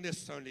going again this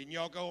Sunday? And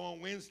y'all go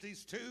on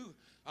Wednesdays too?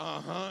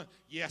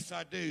 Yes,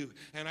 I do.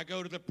 And I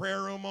go to the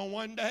prayer room on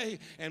one day,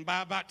 and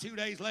by about 2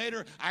 days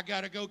later, I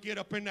got to go get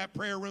up in that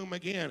prayer room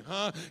again.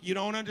 You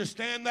don't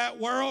understand that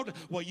world?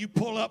 Well, you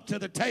pull up to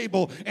the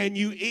table and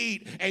you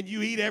eat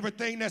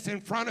everything that's in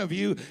front of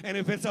you. And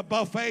if it's a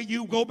buffet,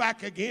 you go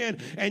back again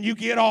and you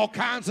get all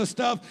kinds of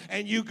stuff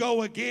and you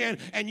go again.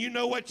 And you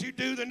know what you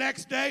do the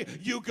next day?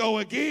 You go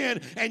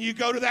again and you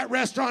go to that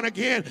restaurant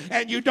again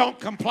and you don't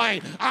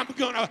complain.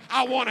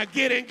 I want to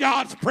get in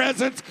God's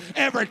presence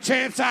every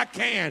chance I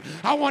can.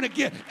 I want to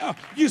get,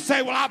 you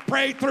say, well, I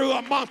prayed through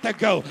a month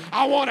ago.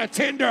 I want a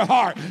tender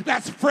heart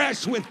that's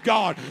fresh with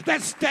God,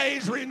 that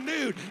stays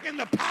renewed in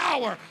the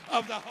power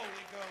of the Holy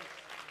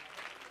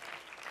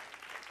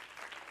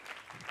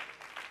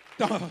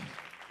Ghost.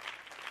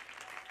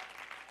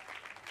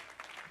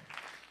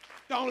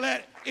 Don't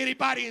let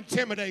anybody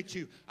intimidate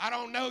you. I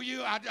don't know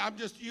you. I'm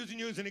just using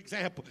you as an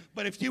example.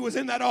 But if you was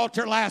in that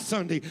altar last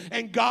Sunday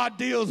and God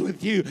deals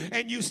with you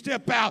and you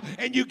step out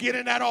and you get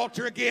in that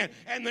altar again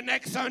and the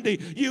next Sunday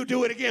you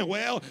do it again,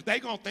 well, they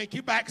going to think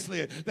you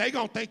backslid. They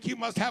going to think you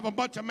must have a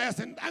bunch of mess.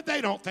 And they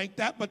don't think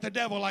that, but the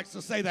devil likes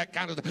to say that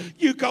kind of thing.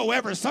 You go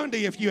every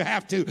Sunday if you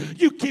have to.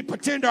 You keep a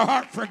tender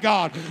heart for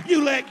God.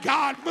 You let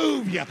God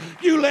move you.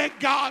 You let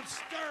God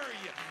stir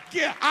you.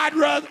 Yeah, I'd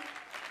rather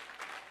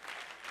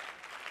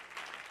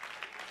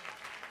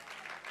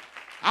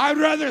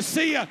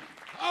see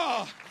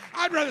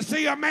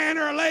a man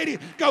or a lady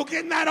go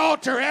get in that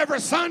altar every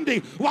Sunday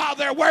while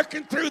they're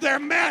working through their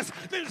mess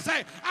than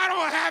say, I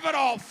don't have it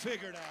all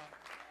figured out.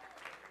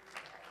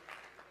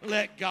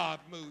 Let God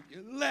move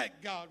you.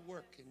 Let God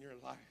work in your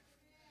life.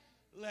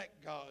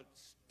 Let God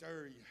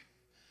stir you.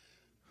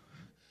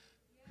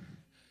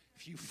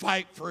 If you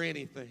fight for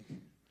anything,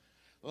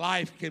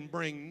 life can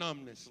bring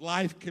numbness.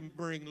 Life can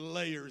bring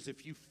layers.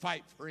 If you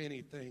fight for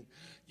anything,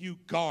 you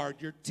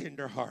guard your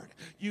tender heart.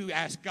 You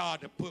ask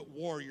God to put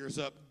warriors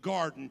up,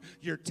 guarding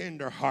your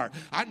tender heart.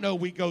 I know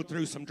we go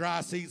through some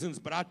dry seasons,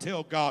 but I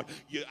tell God,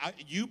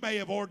 you may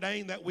have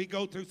ordained that we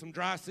go through some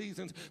dry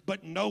seasons,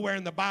 but nowhere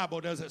in the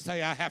Bible does it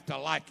say I have to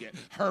like it.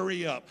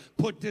 Hurry up.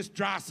 Put this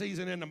dry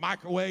season in the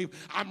microwave.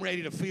 I'm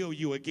ready to feel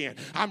you again.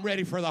 I'm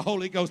ready for the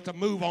Holy Ghost to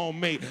move on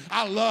me.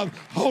 I love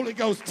Holy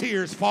Ghost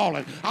tears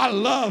falling. I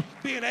love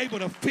being able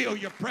to feel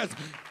your presence.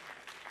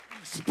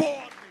 Spoiled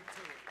me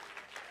to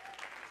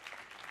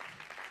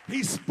it.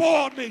 He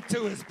spoiled me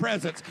to his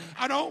presence.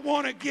 I don't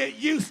want to get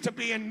used to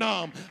being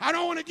numb. I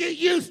don't want to get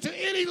used to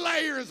any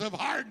layers of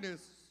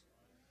hardness.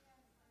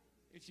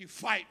 If you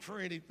fight for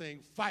anything,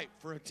 fight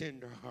for a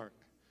tender heart.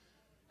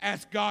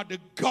 Ask God to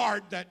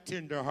guard that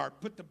tender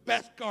heart. Put the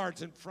best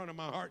guards in front of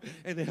my heart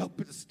and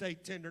help it to stay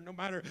tender no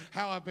matter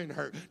how I've been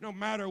hurt, no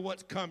matter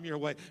what's come your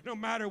way, no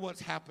matter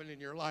what's happened in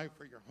your life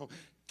or your home.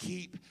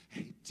 Keep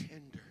a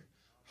tender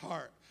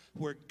heart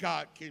where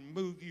God can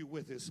move you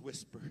with his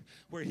whisper,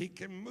 where he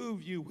can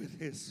move you with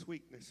his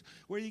sweetness,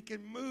 where he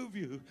can move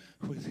you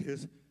with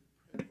his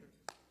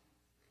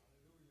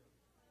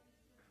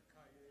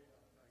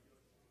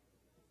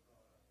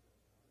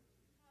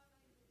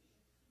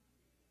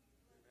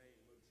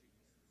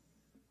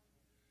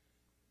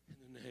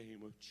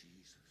name of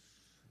Jesus.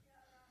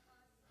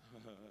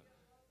 Where did God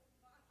speak,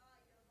 Jesus?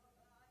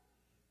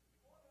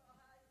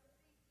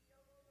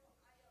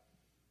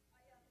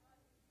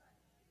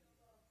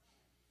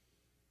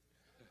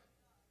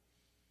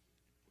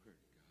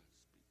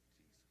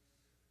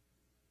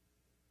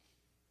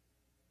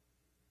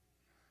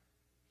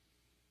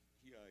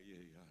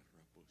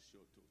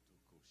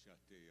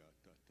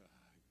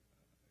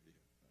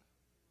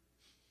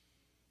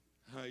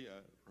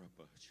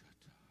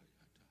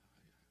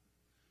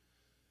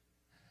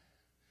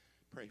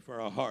 Pray for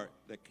a heart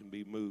that can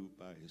be moved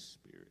by his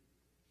Spirit.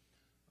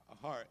 A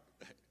heart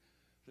that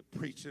the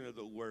preaching of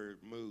the word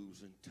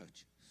moves and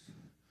touches.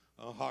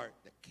 A heart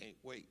that can't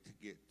wait to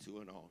get to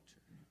an altar.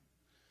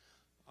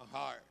 A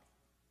heart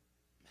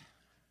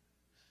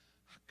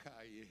that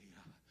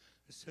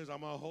says, I'm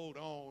going to hold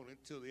on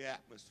until the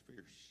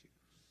atmosphere shifts.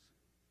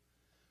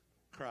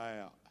 Cry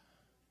out to God.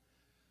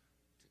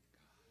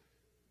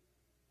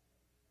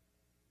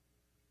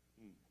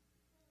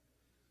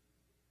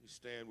 You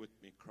stand with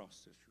me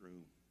across this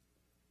room.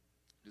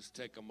 Just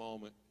take a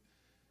moment.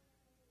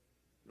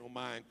 You don't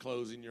mind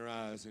closing your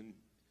eyes and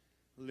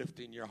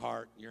lifting your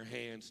heart and your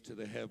hands to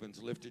the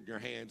heavens. Lifting your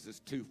hands is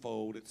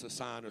twofold. It's a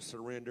sign of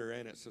surrender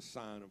and it's a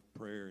sign of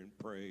prayer and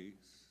praise.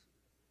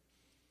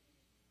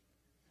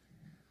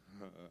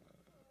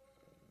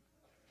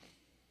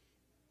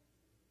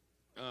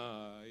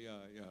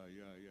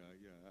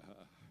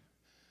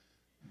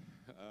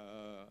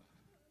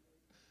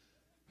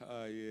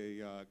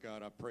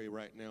 God, I pray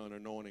right now an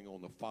anointing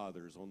on the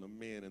fathers, on the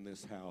men in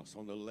this house,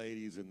 on the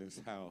ladies in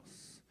this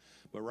house.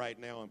 But right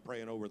now I'm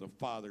praying over the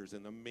fathers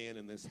and the men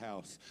in this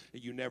house.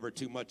 You never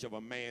too much of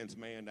a man's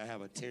man to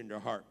have a tender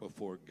heart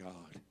before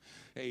God.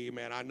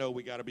 Amen. I know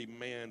we got to be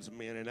man's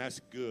men, and that's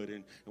good.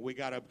 And we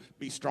got to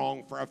be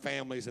strong for our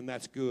families, and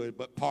that's good.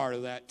 But part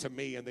of that, to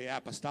me, in the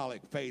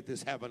apostolic faith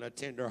is having a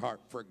tender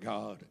heart for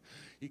God.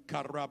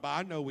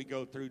 I know we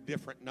go through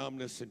different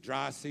numbness and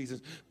dry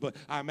seasons, but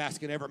I'm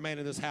asking every man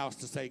in this house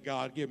to say,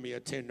 God, give me a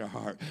tender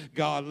heart.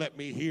 God, let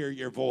me hear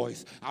your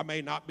voice. I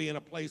may not be in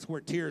a place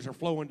where tears are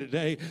flowing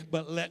today,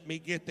 but let me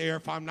get there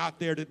if I'm not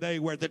there today,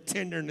 where the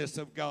tenderness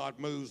of God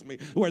moves me,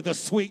 where the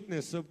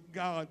sweetness of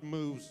God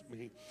moves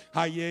me.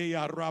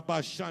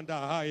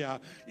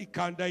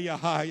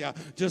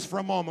 Just for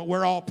a moment,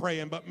 we're all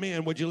praying, but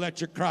men, would you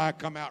let your cry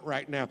come out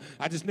right now?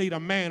 I just need a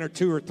man or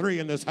two or three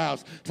in this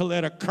house to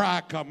let a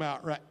cry come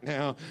out right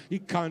now.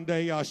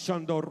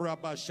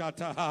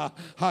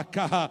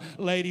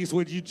 Ladies,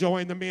 would you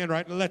join the men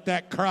right now? Let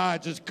that cry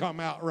just come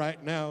out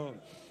right now.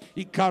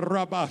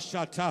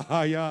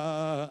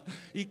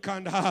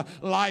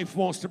 Life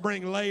wants to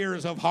bring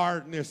layers of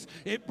hardness.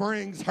 It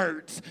brings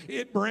hurts.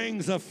 It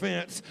brings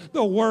offense.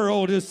 The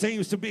world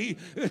seems to be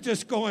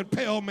just going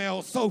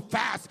pell-mell so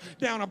fast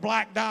down a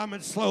black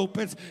diamond slope.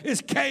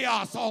 It's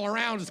chaos all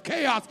around. It's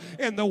chaos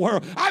in the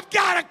world. I've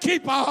got to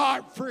keep a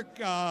heart for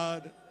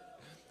God.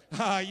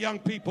 Young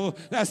people,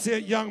 that's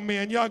it, young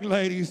men, young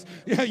ladies.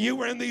 Yeah, you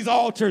were in these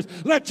altars.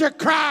 Let your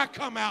cry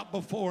come out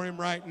before him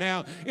right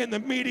now in the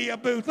media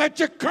booth. Let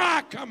your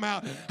cry come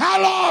out.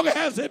 How long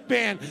has it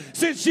been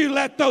since you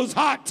let those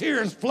hot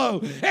tears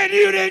flow and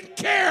you didn't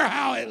care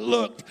how it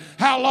looked?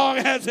 How long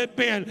has it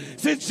been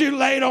since you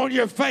laid on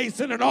your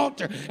face in an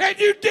altar and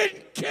you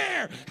didn't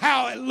care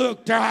how it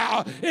looked or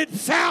how it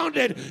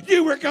sounded?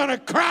 You were going to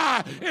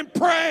cry and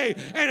pray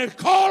and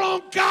call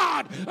on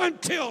God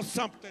until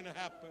something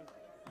happened.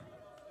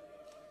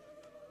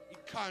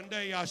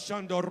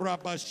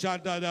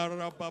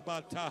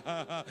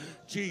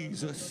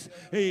 Jesus,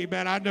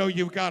 amen. I know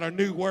you've got a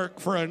new work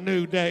for a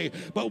new day,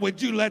 but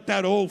would you let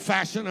that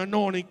old-fashioned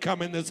anointing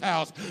come in this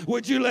house?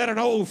 Would you let an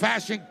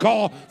old-fashioned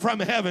call from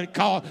heaven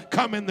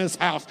come in this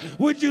house?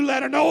 Would you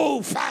let an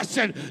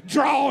old-fashioned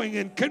drawing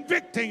and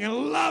convicting and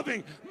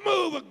loving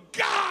move of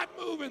God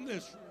move in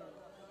this room?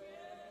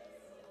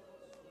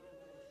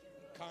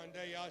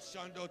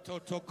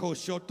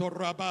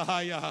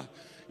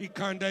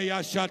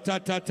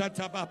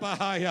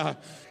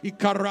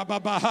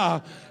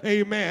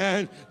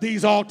 Amen.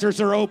 These altars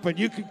are open.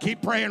 You can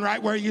keep praying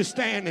right where you're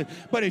standing.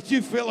 But if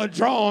you feel a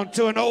drawn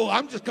to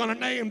I'm just going to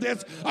name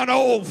this an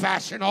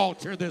old-fashioned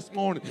altar this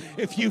morning.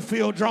 If you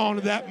feel drawn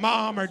to that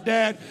mom or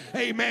dad,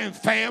 amen,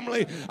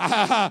 family,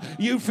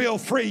 you feel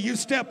free. You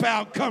step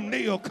out, come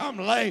kneel, come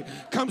lay,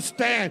 come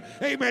stand.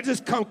 Amen.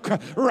 Just come.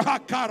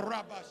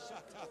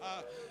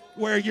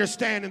 Where you're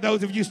standing,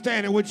 those of you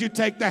standing, would you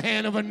take the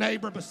hand of a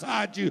neighbor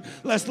beside you?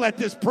 Let's let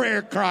this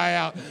prayer cry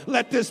out.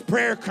 Let this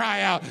prayer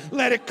cry out.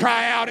 Let it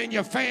cry out in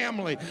your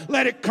family.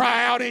 Let it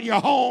cry out in your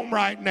home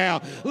right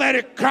now. Let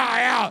it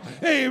cry out,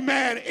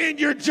 amen, in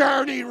your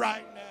journey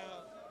right now.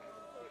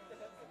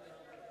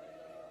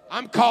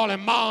 I'm calling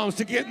moms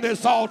to get in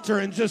this altar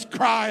and just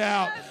cry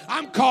out.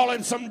 I'm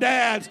calling some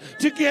dads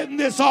to get in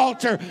this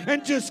altar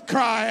and just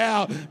cry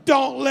out.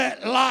 Don't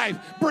let life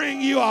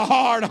bring you a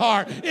hard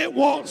heart. It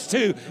wants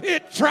to.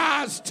 It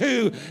tries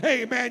to.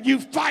 Amen. You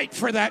fight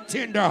for that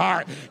tender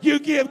heart. You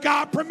give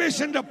God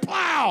permission to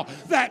plow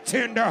that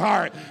tender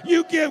heart.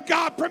 You give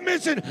God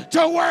permission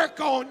to work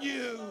on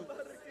you.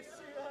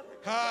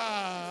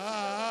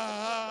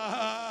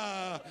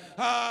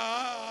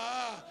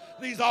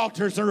 These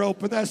altars are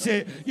open. That's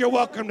it. You're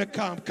welcome to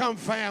come. Come,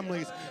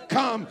 families.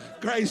 Come,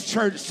 Grace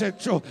Church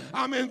Central.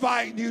 I'm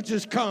inviting you.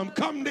 Just come.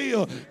 Come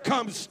kneel.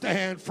 Come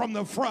stand from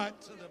the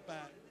front to the back.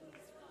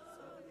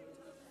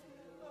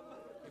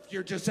 If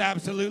you're just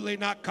absolutely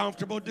not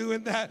comfortable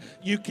doing that,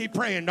 you keep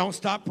praying. Don't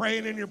stop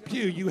praying in your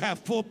pew. You have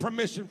full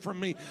permission from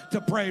me to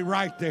pray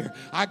right there.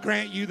 I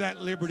grant you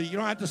that liberty. You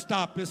don't have to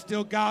stop. It's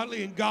still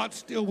godly, and God's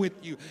still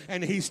with you,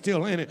 and He's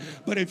still in it.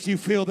 But if you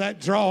feel that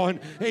drawing,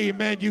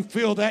 amen, you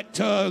feel that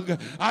tug.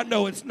 I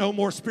know it's no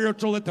more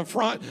spiritual at the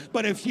front,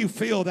 but if you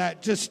feel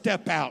that, just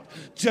step out.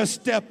 Just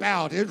step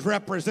out. It's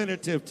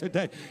representative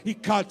today.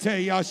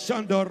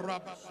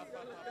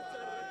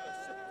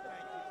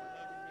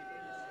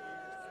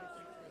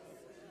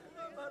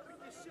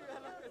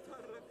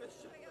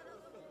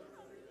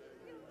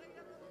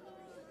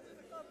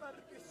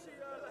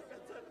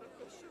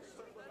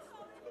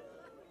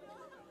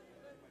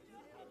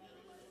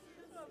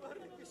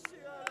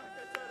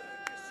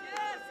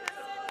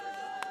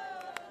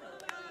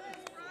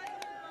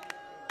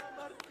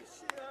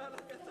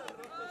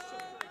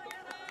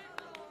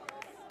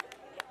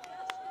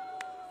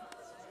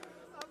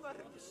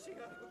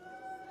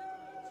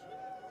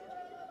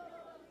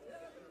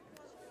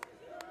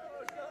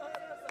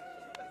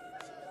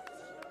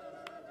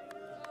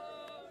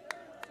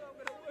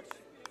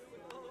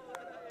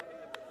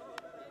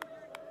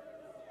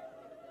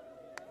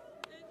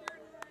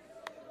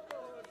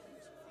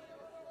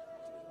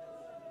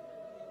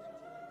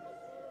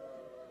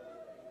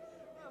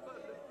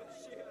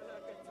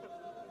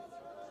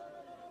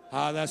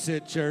 That's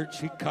it, church.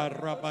 From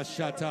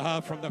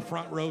the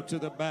front row to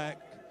the back.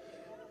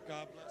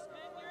 God bless you.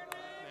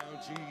 Now,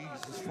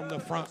 Jesus, from the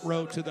front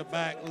row to the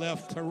back,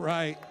 left to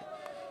right.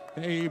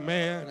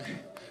 Amen.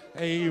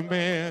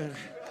 Amen.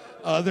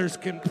 Others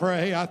can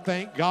pray. I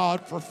thank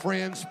God for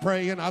friends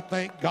praying. I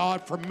thank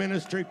God for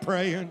ministry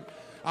praying.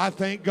 I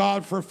thank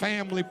God for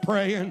family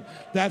praying.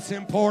 That's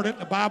important.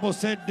 The Bible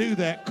said do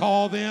that.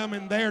 Call them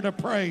and they're to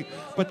pray.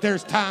 But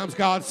there's times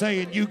God's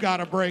saying you got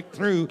to break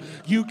through.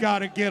 You got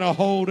to get a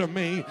hold of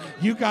me.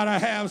 You got to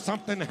have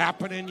something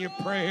happen in your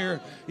prayer.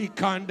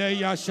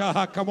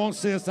 Come on,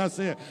 sis. That's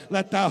it.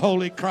 Let that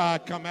holy cry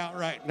come out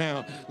right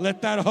now.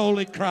 Let that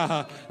holy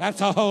cry.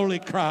 That's a holy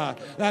cry.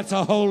 That's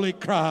a holy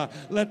cry.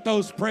 Let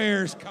those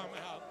prayers come out.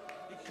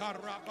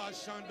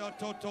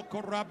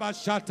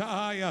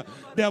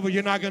 Devil,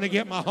 you're not going to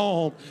get my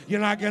home. You're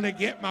not going to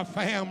get my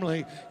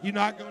family. You're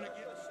not going to get...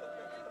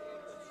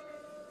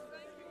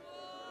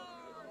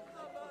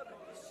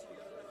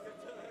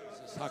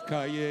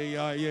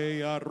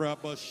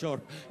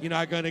 You're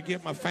not going to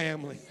get my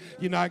family.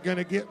 You're not going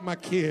to get my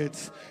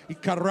kids.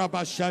 Let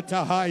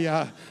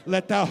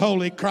that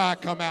holy cry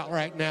come out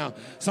right now.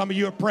 Some of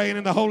you are praying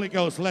in the Holy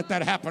Ghost. Let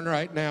that happen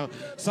right now.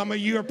 Some of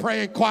you are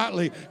praying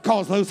quietly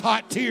because those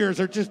hot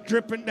tears are just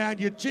dripping down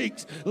your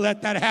cheeks.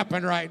 Let that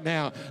happen right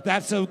now.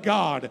 That's of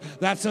God.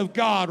 That's of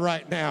God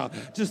right now.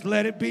 Just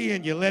let it be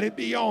in you. Let it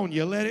be on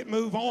you. Let it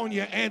move on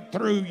you and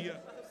through you.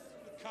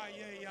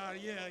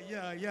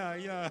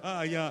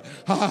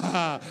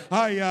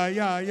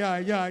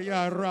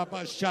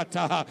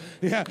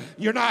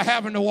 You're not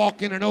having to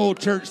walk in an old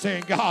church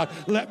saying, God,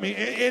 let me.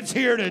 It's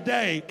here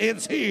today.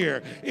 It's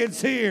here.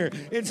 It's here.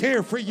 It's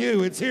here for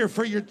you. It's here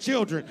for your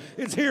children.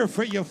 It's here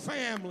for your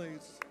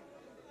families.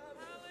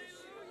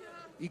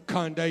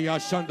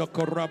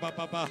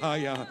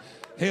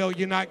 Hell,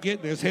 you're not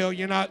getting this. Hell,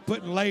 you're not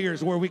putting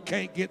layers where we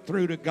can't get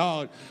through to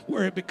God,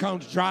 where it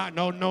becomes dry.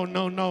 No, no,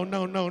 no, no,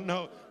 no, no,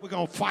 no. We're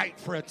going to fight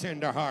for a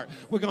tender heart.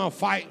 We're going to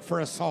fight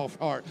for a soft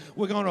heart.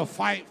 We're going to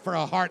fight for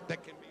a heart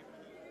that can be.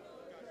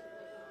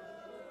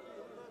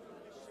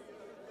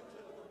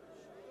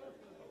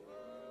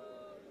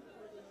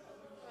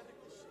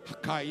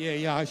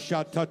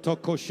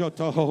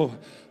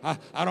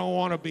 I don't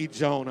want to be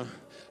Jonah.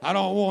 I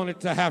don't want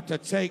it to have to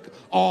take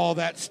all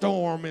that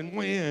storm and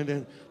wind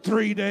and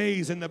 3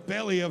 days in the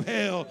belly of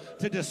hell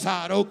to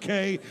decide,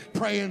 okay,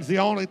 praying's the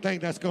only thing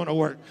that's going to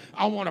work.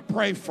 I want to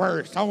pray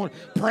first. I want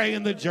to pray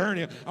in the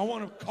journey. I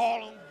want to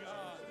call on God.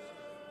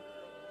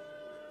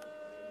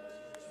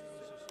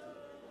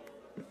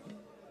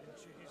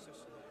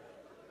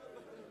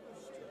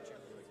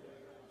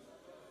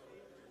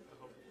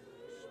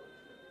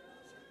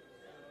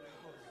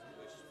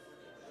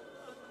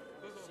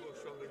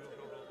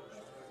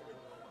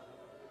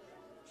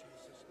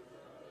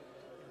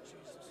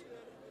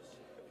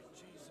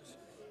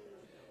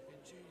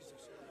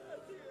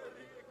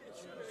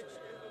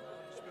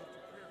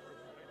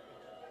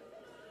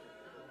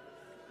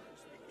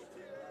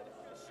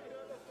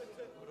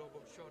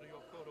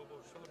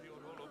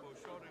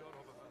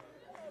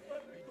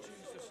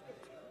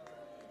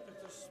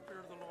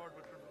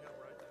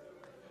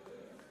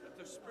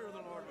 Spirit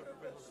of the Lord would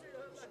prevail.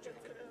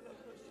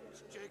 It's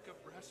Jacob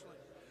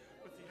wrestling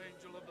with the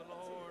angel of the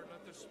Lord.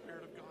 Let the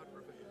Spirit of God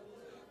prevail.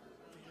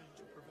 The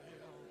angel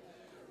prevail.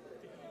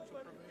 The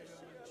angel prevail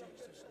in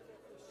Jesus' name.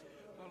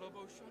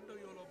 Olobo shando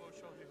yolobo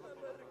shando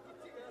yolobo.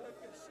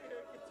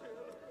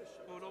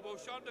 Olobo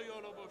shando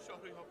yolobo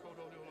shando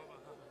yolobo.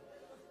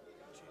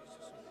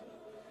 Jesus' name.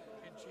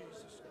 In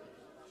Jesus' name.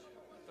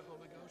 Let the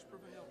Holy Ghost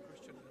prevail,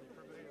 Christian. Let it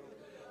prevail.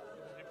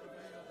 Let it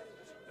prevail.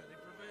 Let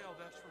it prevail.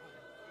 That's right.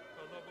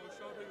 Olobo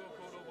shando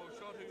yolobo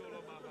shando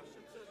yolobo.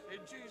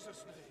 In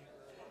Jesus' name.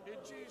 In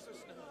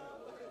Jesus' name.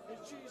 In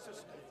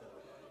Jesus' name.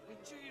 In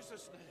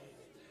Jesus' name.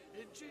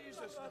 In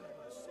Jesus' name.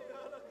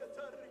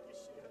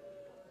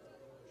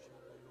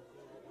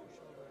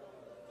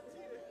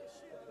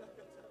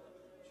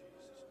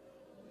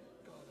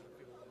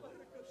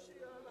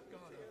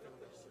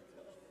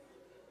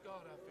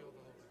 God, I feel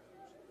the Holy Ghost.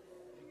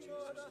 In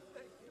Jesus'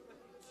 name.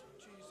 In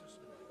Jesus'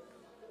 name.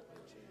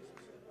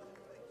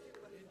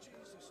 In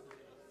Jesus'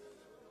 name.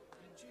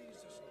 In Jesus' name. In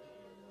Jesus'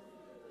 name.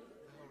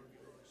 Power of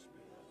your Holy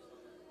Spirit.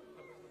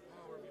 About the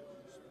power of your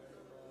Holy Spirit.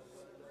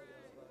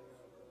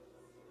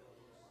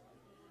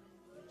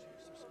 In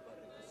Jesus'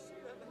 name.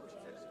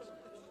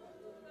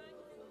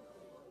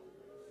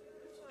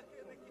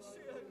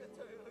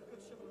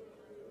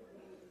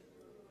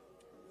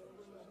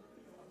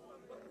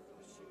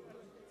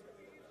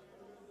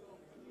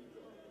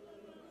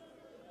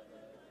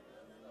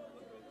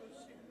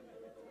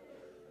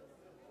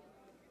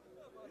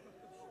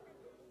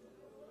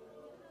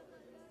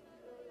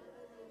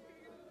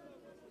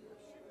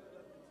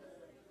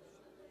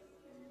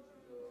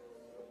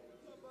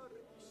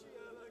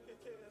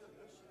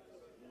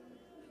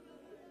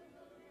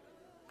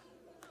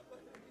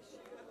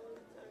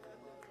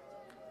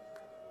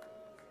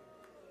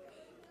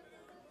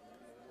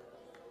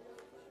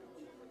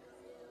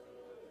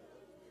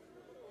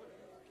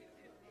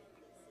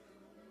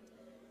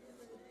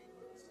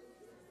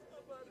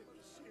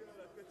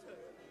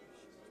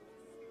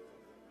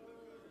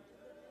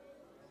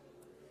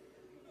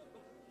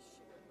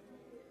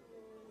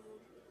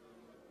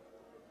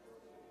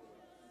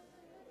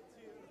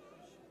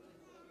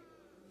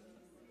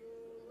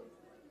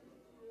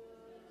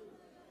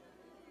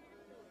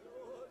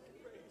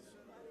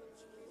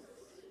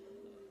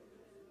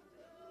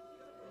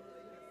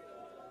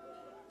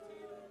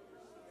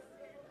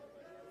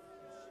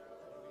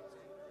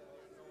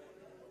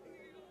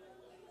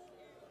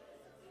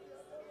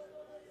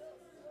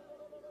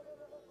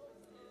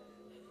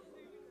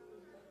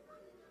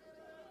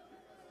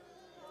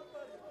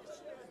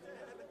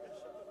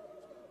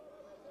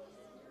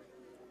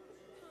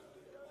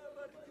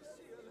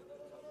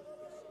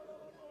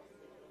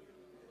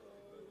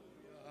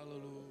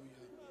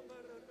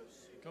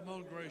 Come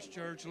on, Grace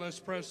Church. Let's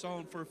press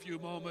on for a few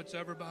moments,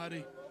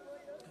 everybody.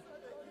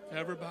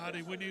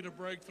 Everybody, we need a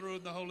breakthrough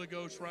in the Holy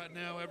Ghost right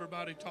now.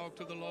 Everybody talk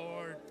to the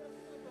Lord.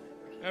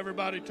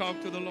 Everybody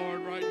talk to the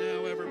Lord right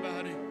now,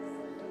 everybody.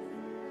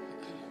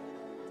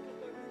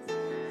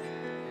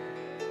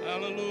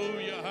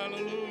 Hallelujah,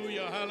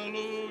 hallelujah,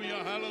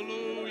 hallelujah,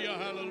 hallelujah,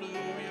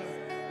 hallelujah.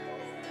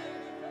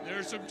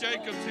 There's some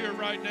Jacobs here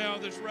right now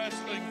that's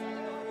wrestling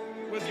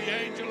with the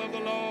angel of the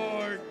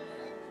Lord.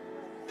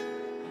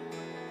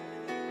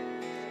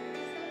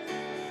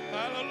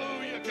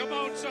 Hallelujah. Come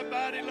on,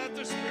 somebody. Let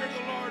the Spirit of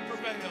the Lord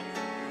prevail.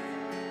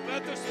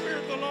 Let the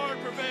Spirit of the Lord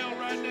prevail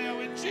right now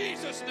in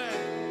Jesus'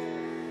 name.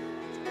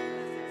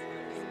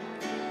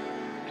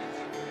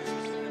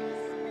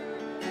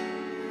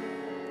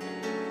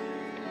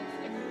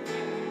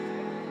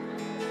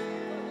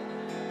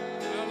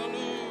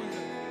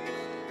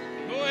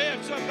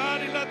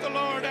 Somebody, let the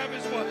Lord have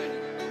his way.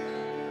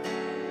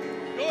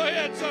 Go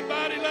ahead,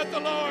 somebody, let the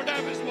Lord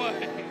have his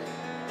way.